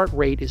Upstart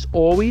rate is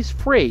always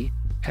free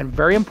and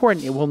very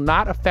important. It will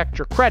not affect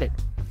your credit.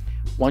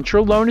 Once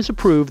your loan is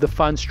approved, the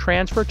funds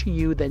transfer to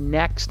you the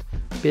next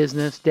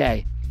business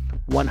day.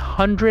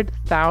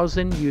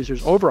 100,000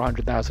 users, over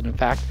 100,000 in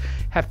fact,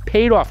 have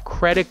paid off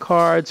credit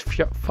cards,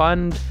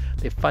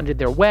 they've funded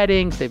their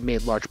weddings, they've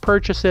made large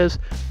purchases.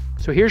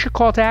 So here's your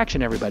call to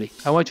action, everybody.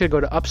 I want you to go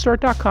to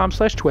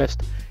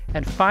upstart.com/twist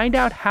and find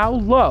out how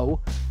low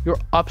your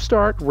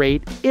Upstart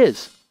rate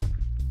is.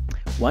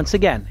 Once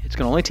again, it's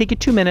going to only take you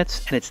 2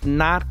 minutes and it's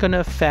not going to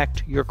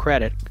affect your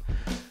credit.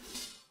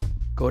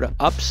 Go to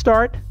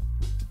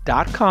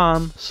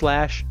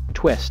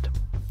upstart.com/twist.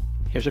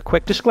 Here's a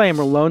quick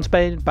disclaimer. Loans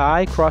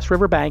by Cross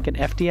River Bank, an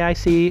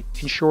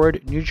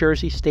FDIC-insured New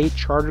Jersey State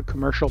Chartered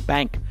Commercial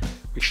Bank.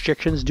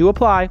 Restrictions do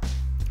apply,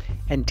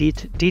 and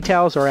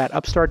details are at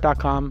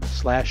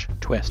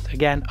upstart.com/twist.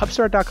 Again,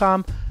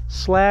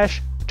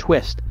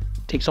 upstart.com/twist.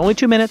 Takes only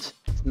 2 minutes.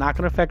 It's not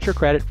going to affect your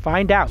credit.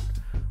 Find out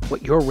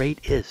what your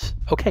rate is.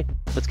 Okay,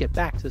 let's get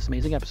back to this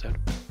amazing episode.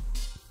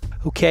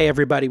 Okay,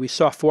 everybody, we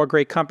saw 4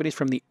 great companies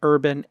from the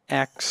Urban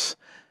X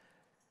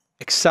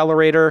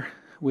Accelerator,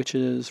 which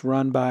is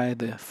run by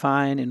the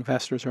fine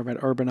investors over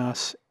at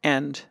Urbanos,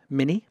 and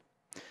Mini.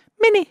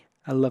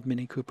 I love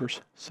Mini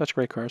Coopers. Such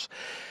great cars.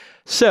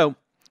 So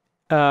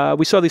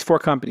we saw these 4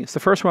 companies. The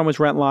first one was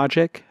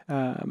Rentlogic.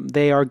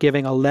 They are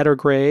giving a letter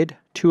grade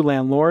to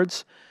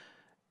landlords,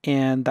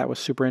 and that was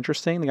super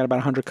interesting. They got about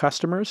 100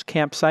 customers.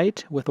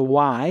 Campsite, with a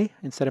Y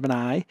instead of an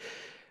I,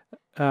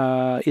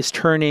 is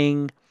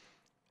turning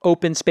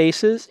open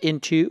spaces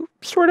into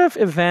sort of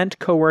event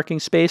co-working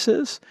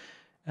spaces.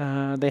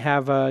 They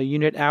have a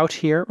unit out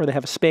here, or they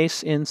have a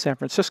space in San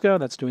Francisco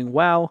that's doing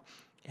well,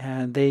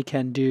 and they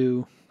can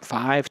do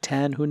 5,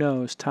 10, who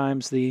knows,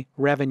 times the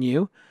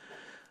revenue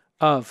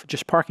of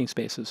just parking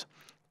spaces.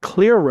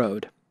 Clear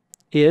Road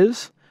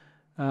is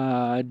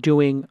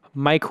doing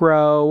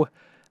micro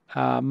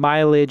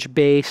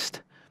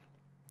mileage-based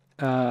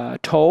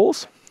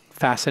tolls.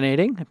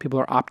 Fascinating. People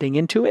are opting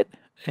into it,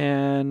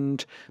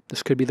 and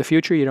this could be the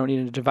future. You don't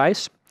need a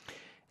device.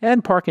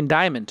 And Park and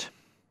Diamond,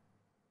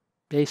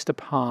 based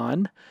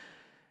upon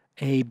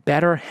a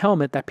better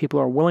helmet that people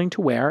are willing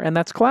to wear, and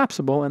that's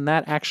collapsible, and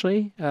that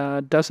actually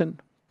doesn't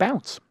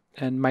bounce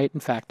and might, in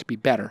fact, be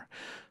better.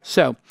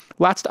 So,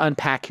 lots to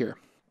unpack here.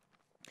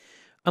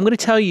 I'm going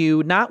to tell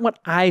you not what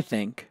I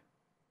think,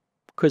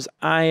 because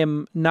I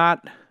am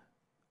not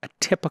a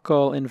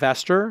typical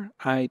investor.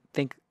 I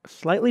think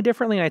slightly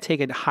differently, and I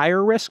take a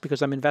higher risk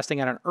because I'm investing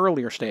at an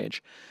earlier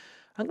stage.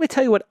 I'm going to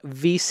tell you what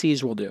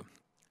VCs will do.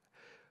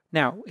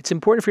 Now, it's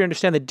important for you to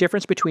understand the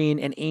difference between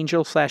an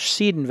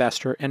angel/seed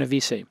investor and a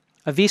VC.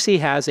 A VC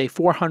has a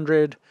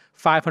 $400,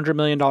 $500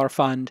 million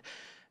fund.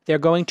 They're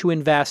going to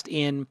invest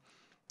in,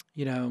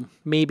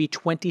 maybe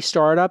 20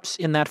 startups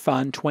in that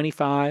fund,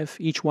 25,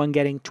 each one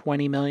getting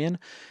 20 million.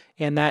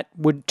 And that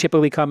would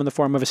typically come in the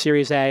form of a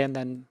Series A and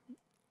then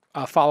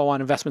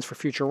follow-on investments for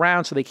future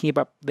rounds, so they keep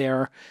up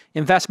their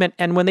investment.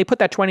 And when they put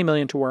that 20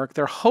 million to work,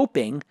 they're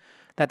hoping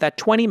that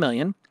 20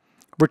 million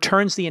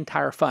returns the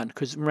entire fund.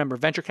 Because remember,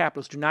 venture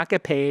capitalists do not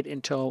get paid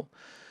until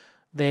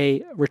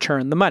they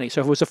return the money.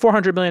 So if it was a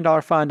 $400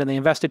 million fund and they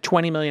invested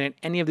 20 million in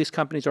any of these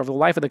companies over the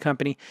life of the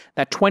company,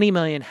 that 20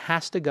 million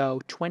has to go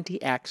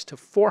 20x to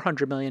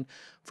 400 million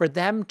for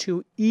them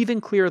to even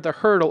clear the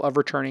hurdle of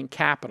returning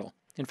capital.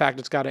 In fact,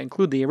 it's got to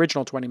include the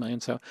original 20 million.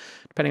 So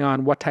depending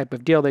on what type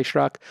of deal they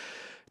struck,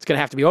 it's going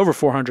to have to be over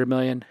 400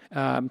 million.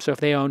 So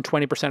if they own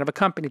 20% of a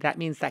company, that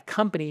means that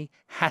company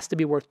has to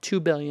be worth 2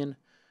 billion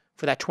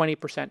for that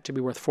 20% to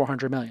be worth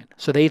 400 million.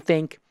 So they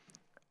think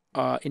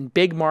in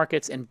big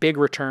markets and big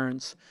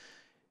returns.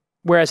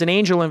 Whereas an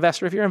angel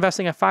investor, if you're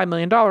investing at $5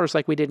 million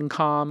like we did in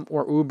Calm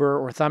or Uber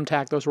or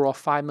Thumbtack, those were all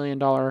 $5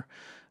 million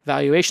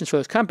valuations for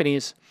those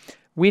companies,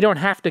 we don't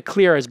have to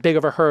clear as big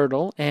of a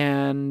hurdle,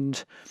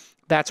 and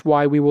that's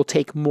why we will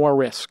take more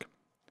risk.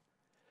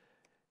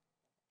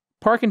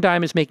 Park and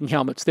Dime is making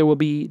helmets. They will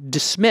be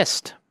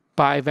dismissed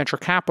by venture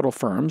capital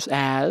firms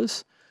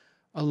as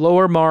a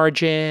lower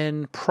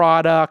margin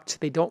product.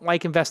 They don't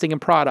like investing in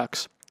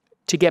products.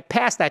 To get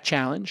past that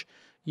challenge,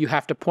 you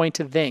have to point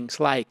to things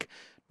like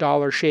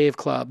Dollar Shave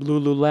Club,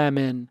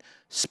 Lululemon,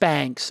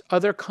 Spanx,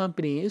 other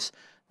companies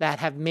that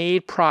have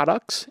made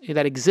products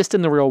that exist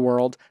in the real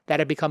world that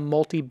have become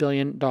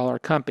multi-billion-dollar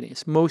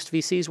companies. Most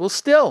VCs will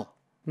still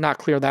not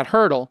clear that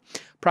hurdle.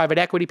 Private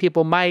equity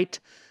people might,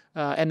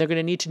 and they're going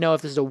to need to know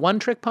if this is a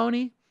one-trick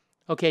pony.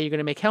 Okay, you're going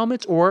to make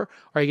helmets, or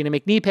are you going to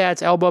make knee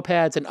pads, elbow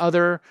pads, and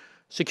other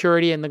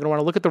security, and they're going to want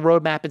to look at the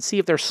roadmap and see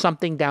if there's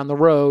something down the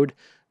road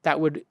that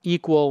would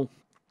equal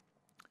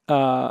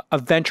a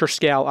venture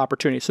scale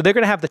opportunity. So they're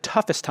going to have the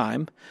toughest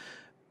time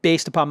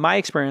based upon my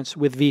experience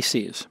with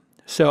VCs.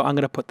 So I'm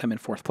going to put them in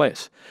fourth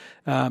place.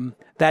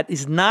 That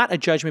is not a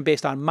judgment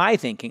based on my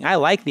thinking. I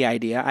like the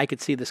idea. I could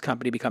see this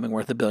company becoming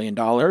worth $1 billion,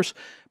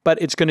 but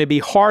it's going to be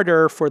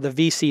harder for the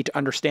VC to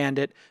understand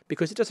it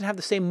because it doesn't have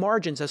the same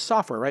margins as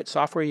software, right?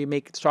 Software, you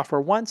make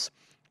software once,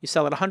 you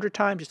sell it 100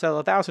 times, you sell it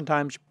 1,000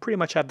 times, you pretty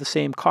much have the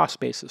same cost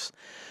basis.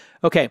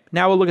 Okay,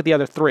 now we'll look at the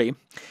other three.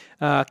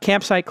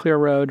 Campsite,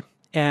 ClearRoad,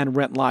 and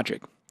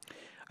Rentlogic.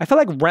 I feel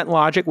like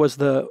Rentlogic was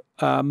the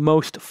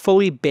most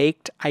fully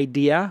baked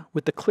idea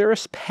with the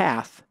clearest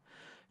path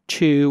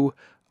to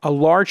a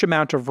large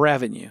amount of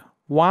revenue.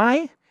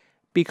 Why?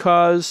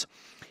 Because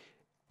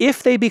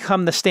if they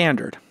become the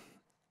standard,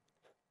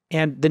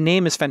 and the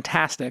name is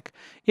fantastic,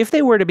 if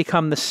they were to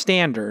become the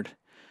standard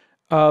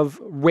of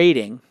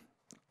rating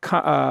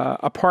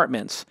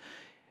apartments,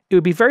 it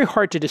would be very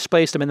hard to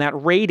displace them, and that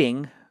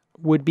rating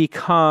would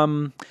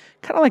become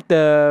kind of like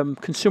the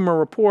Consumer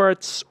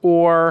Reports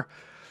or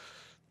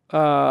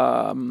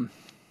the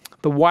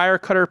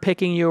Wirecutter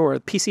picking you, or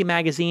PC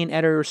Magazine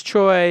Editor's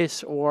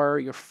Choice, or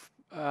your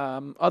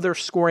other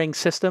scoring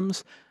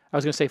systems. I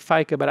was going to say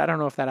FICA, but I don't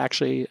know if that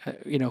actually,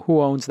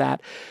 who owns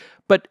that.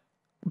 But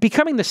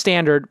becoming the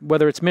standard,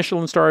 whether it's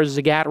Michelin stars,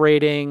 Zagat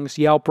ratings,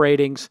 Yelp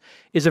ratings,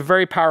 is a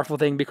very powerful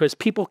thing because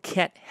people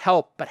can't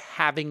help but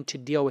having to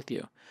deal with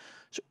you.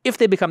 So if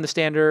they become the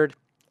standard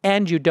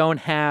and you don't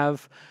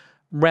have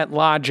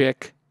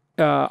Rentlogic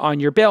on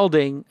your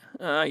building,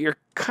 you're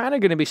kind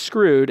of going to be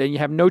screwed and you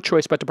have no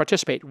choice but to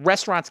participate.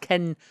 Restaurants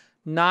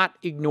cannot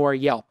ignore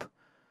Yelp.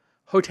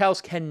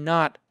 Hotels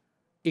cannot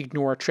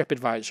ignore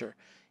TripAdvisor.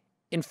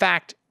 In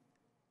fact,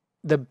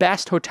 the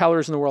best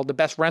hotelers in the world, the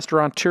best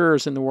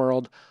restaurateurs in the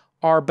world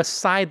are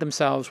beside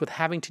themselves with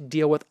having to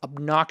deal with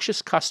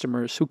obnoxious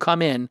customers who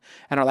come in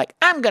and are like,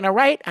 I'm going to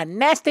write a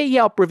nasty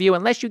Yelp review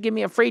unless you give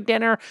me a free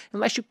dinner,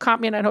 unless you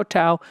comp me in that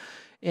hotel.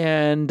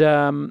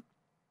 And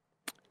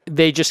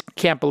they just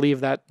can't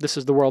believe that this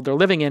is the world they're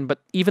living in. But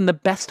even the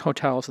best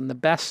hotels and the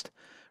best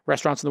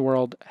restaurants in the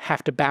world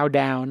have to bow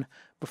down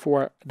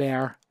before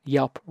their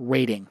Yelp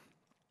rating.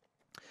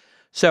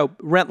 So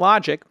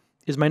Rentlogic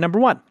is my number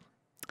one.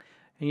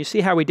 And you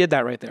see how we did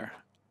that right there.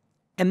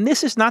 And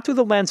this is not through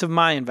the lens of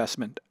my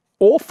investment.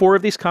 All four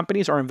of these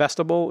companies are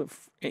investable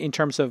in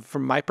terms of,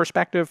 from my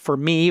perspective, for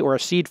me or a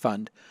seed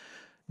fund.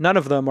 None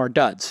of them are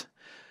duds.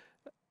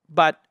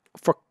 But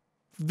for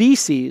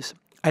VCs,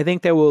 I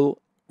think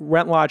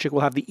Rentlogic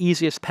will have the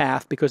easiest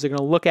path because they're going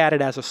to look at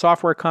it as a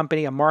software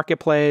company, a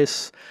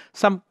marketplace,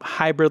 some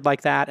hybrid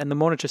like that. And the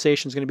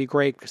monetization is going to be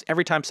great because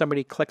every time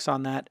somebody clicks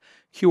on that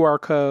QR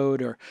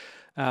code or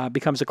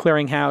becomes a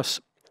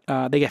clearinghouse,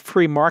 they get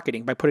free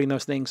marketing by putting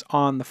those things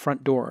on the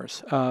front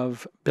doors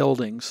of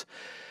buildings.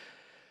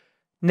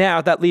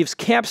 Now, that leaves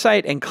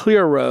Campsite and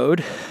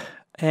ClearRoad.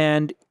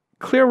 And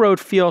ClearRoad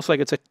feels like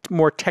it's a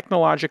more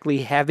technologically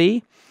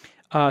heavy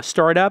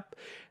startup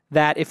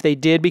that if they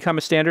did become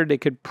a standard, they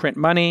could print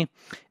money.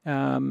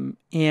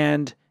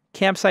 And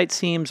Campsite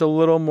seems a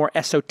little more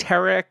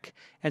esoteric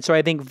And so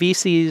I think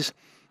VCs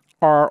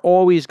are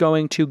always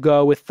going to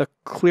go with the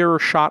clearer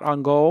shot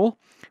on goal,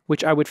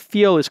 which I would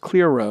feel is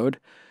Clear Road.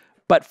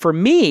 But for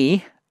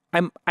me,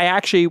 I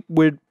actually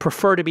would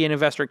prefer to be an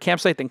investor at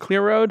Campsite than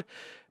Clear Road,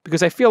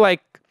 because I feel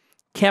like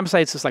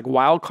Campsite's this like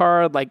wild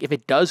card. Like if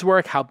it does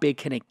work, how big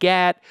can it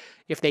get?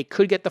 If they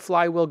could get the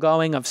flywheel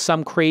going of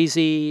some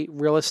crazy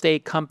real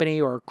estate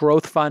company or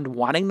growth fund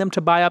wanting them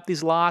to buy up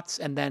these lots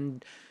and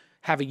then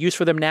have a use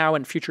for them now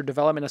and future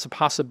development as a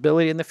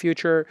possibility in the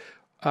future,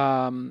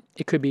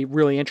 it could be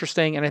really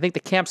interesting. And I think the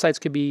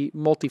campsites could be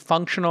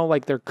multifunctional.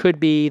 Like there could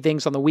be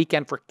things on the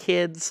weekend for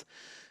kids,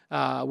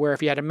 where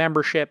if you had a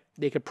membership,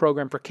 they could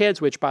program for kids,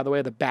 which, by the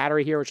way, the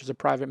Battery here, which is a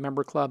private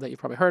member club that you've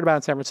probably heard about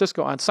in San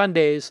Francisco, on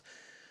Sundays,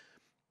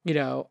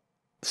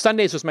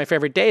 Sundays was my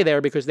favorite day there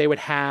because they would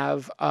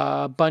have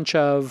a bunch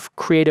of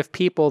creative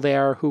people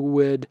there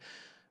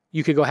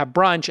you could go have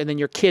brunch, and then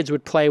your kids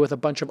would play with a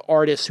bunch of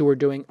artists who were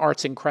doing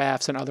arts and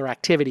crafts and other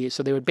activities.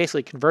 So they would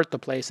basically convert the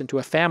place into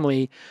a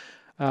family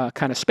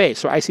kind of space.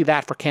 So I see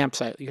that for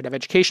Campsite. You could have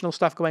educational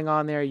stuff going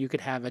on there. You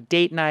could have a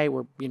date night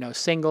where,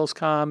 singles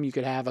come. You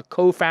could have a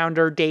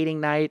co-founder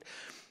dating night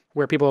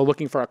where people are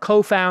looking for a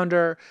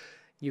co-founder.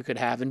 You could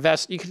have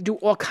you could do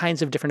all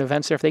kinds of different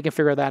events there. If they can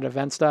figure that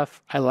event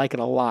stuff, I like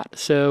it a lot.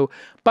 So,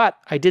 but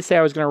I did say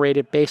I was going to rate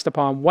it based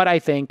upon what I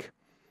think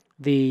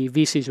the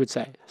VCs would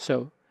say.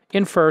 So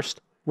in first,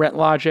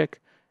 Rentlogic,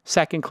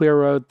 second, Clear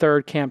Road,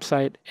 third,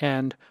 Campsite,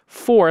 and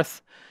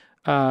fourth,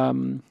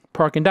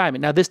 Park and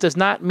Diamond. Now, this does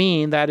not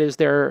mean that is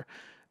their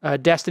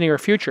destiny or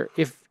future.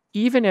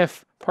 Even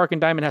if Park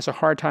and Diamond has a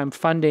hard time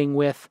funding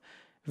with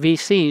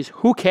VCs,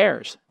 who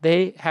cares?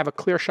 They have a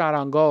clear shot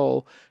on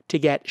goal to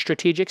get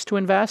strategics to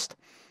invest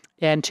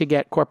and to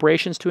get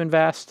corporations to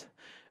invest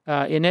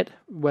in it,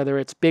 whether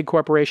it's big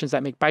corporations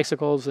that make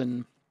bicycles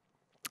and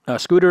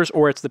scooters,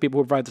 or it's the people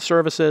who provide the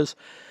services.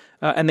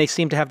 And they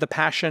seem to have the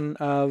passion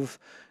of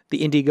the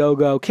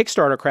Indiegogo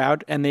Kickstarter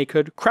crowd, and they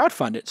could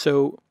crowdfund it.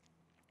 So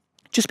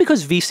just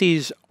because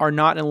VCs are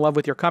not in love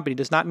with your company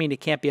does not mean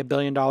it can't be a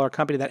billion-dollar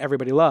company that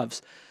everybody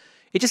loves.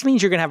 It just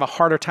means you're going to have a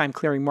harder time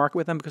clearing market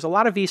with them, because a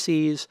lot of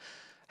VCs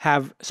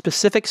have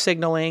specific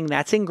signaling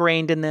that's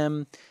ingrained in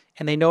them,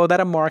 and they know that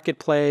a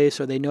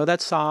marketplace, or they know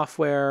that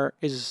software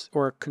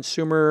or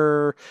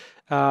consumer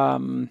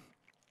apps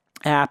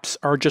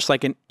are just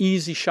like an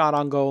easy shot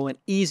on goal, an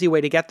easy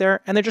way to get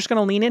there, and they're just going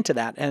to lean into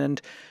that.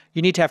 And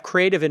you need to have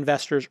creative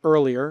investors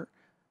earlier.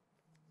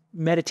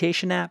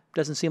 Meditation app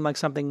doesn't seem like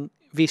something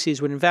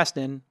VCs would invest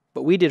in,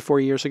 but we did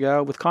 4 years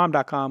ago with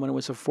Calm.com when it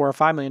was a $4 or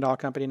 $5 million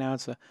company. Now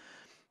it's a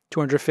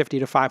 $250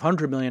 to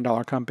 $500 million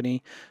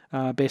company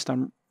based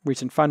on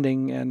recent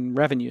funding and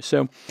revenue.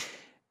 So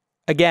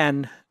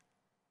again,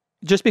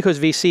 just because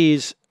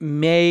VCs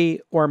may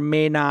or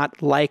may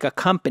not like a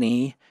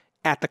company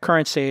at the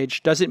current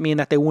stage doesn't mean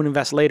that they won't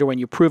invest later when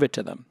you prove it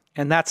to them.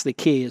 And that's the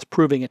key, is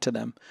proving it to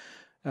them.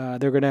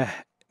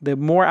 The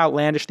more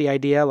outlandish the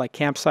idea, like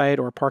Campsite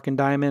or Park and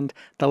Diamond,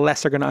 the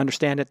less they're going to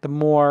understand it, the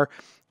more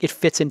it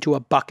fits into a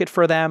bucket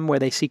for them where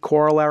they see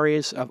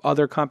corollaries of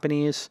other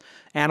companies,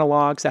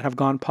 analogs that have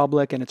gone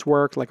public and it's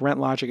worked, like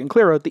Rentlogic and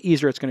Clear Road, the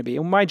easier it's going to be.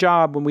 And my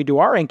job when we do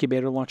our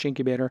incubator, launch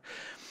incubator,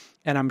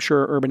 and I'm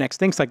sure UrbanX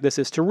thinks like this,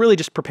 is to really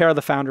just prepare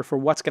the founder for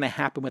what's going to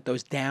happen with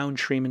those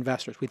downstream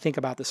investors. We think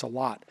about this a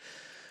lot.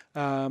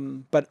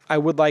 But I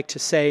would like to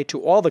say to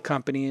all the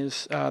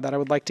companies that I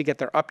would like to get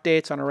their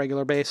updates on a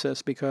regular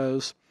basis,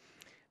 because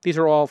these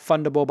are all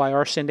fundable by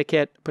our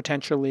syndicate,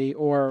 potentially,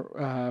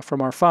 or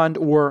from our fund,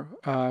 or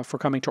for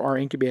coming to our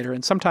incubator.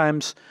 And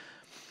sometimes,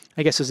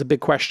 I guess, is a big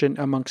question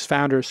amongst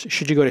founders,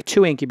 should you go to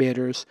 2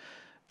 incubators?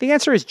 The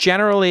answer is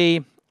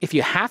generally, if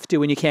you have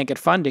to and you can't get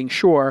funding,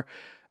 sure.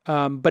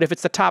 But if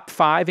it's the top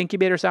 5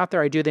 incubators out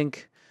there, I do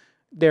think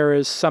there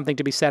is something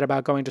to be said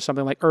about going to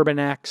something like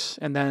UrbanX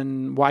and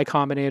then Y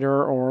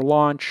Combinator or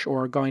Launch,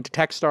 or going to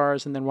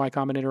Techstars and then Y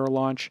Combinator or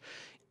Launch,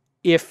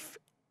 if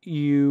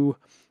you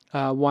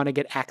want to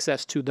get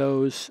access to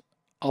those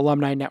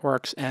alumni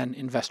networks and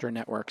investor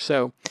networks.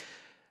 So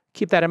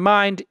keep that in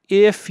mind.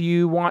 If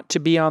you want to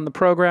be on the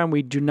program,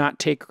 we do not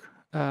take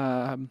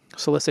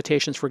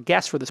solicitations for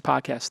guests for this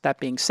podcast. That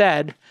being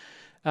said,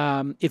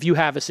 if you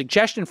have a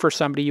suggestion for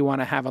somebody you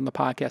want to have on the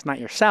podcast, not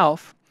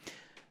yourself,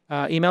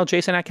 email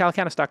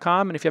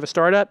jason@calacanis.com. And if you have a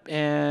startup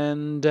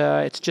and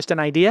it's just an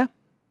idea,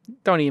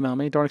 don't email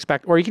me.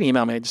 Or you can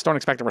email me. Just don't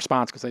expect a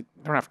response, because I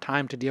don't have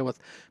time to deal with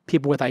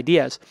people with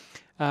ideas.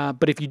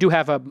 But if you do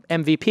have a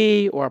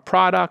MVP or a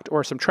product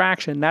or some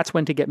traction, that's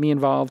when to get me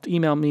involved.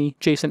 Email me,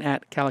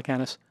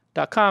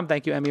 jason@calacanis.com.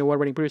 Thank you, Emmy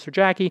Award-winning producer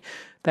Jackie.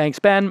 Thanks,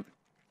 Ben.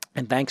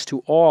 And thanks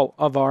to all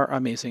of our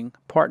amazing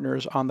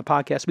partners on the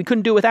podcast. We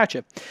couldn't do it without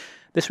you.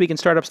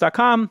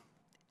 thisweekinstartups.com,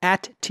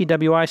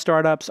 @TWI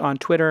Startups on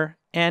Twitter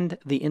and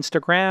the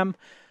Instagram.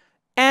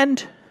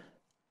 And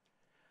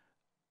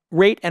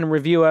rate and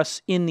review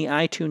us in the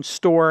iTunes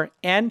store.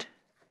 And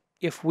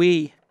if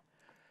we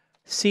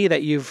see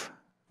that you've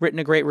written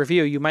a great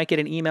review, you might get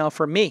an email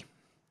from me,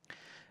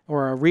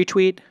 or a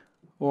retweet,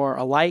 or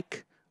a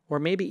like, or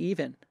maybe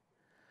even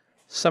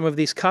some of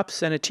these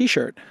cups and a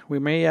t-shirt. We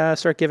may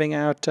start giving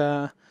out,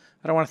 I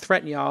don't want to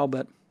threaten y'all,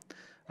 but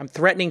I'm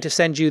threatening to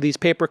send you these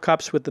paper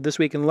cups with the This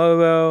Week in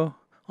logo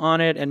on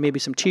it, and maybe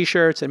some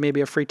t-shirts, and maybe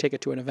a free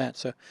ticket to an event.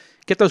 So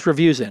get those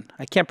reviews in.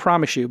 I can't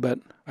promise you, but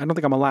I don't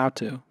think I'm allowed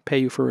to pay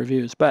you for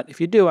reviews. But if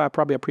you do, I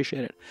probably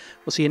appreciate it.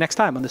 We'll see you next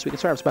time on This Week in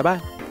Startups.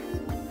 Bye-bye.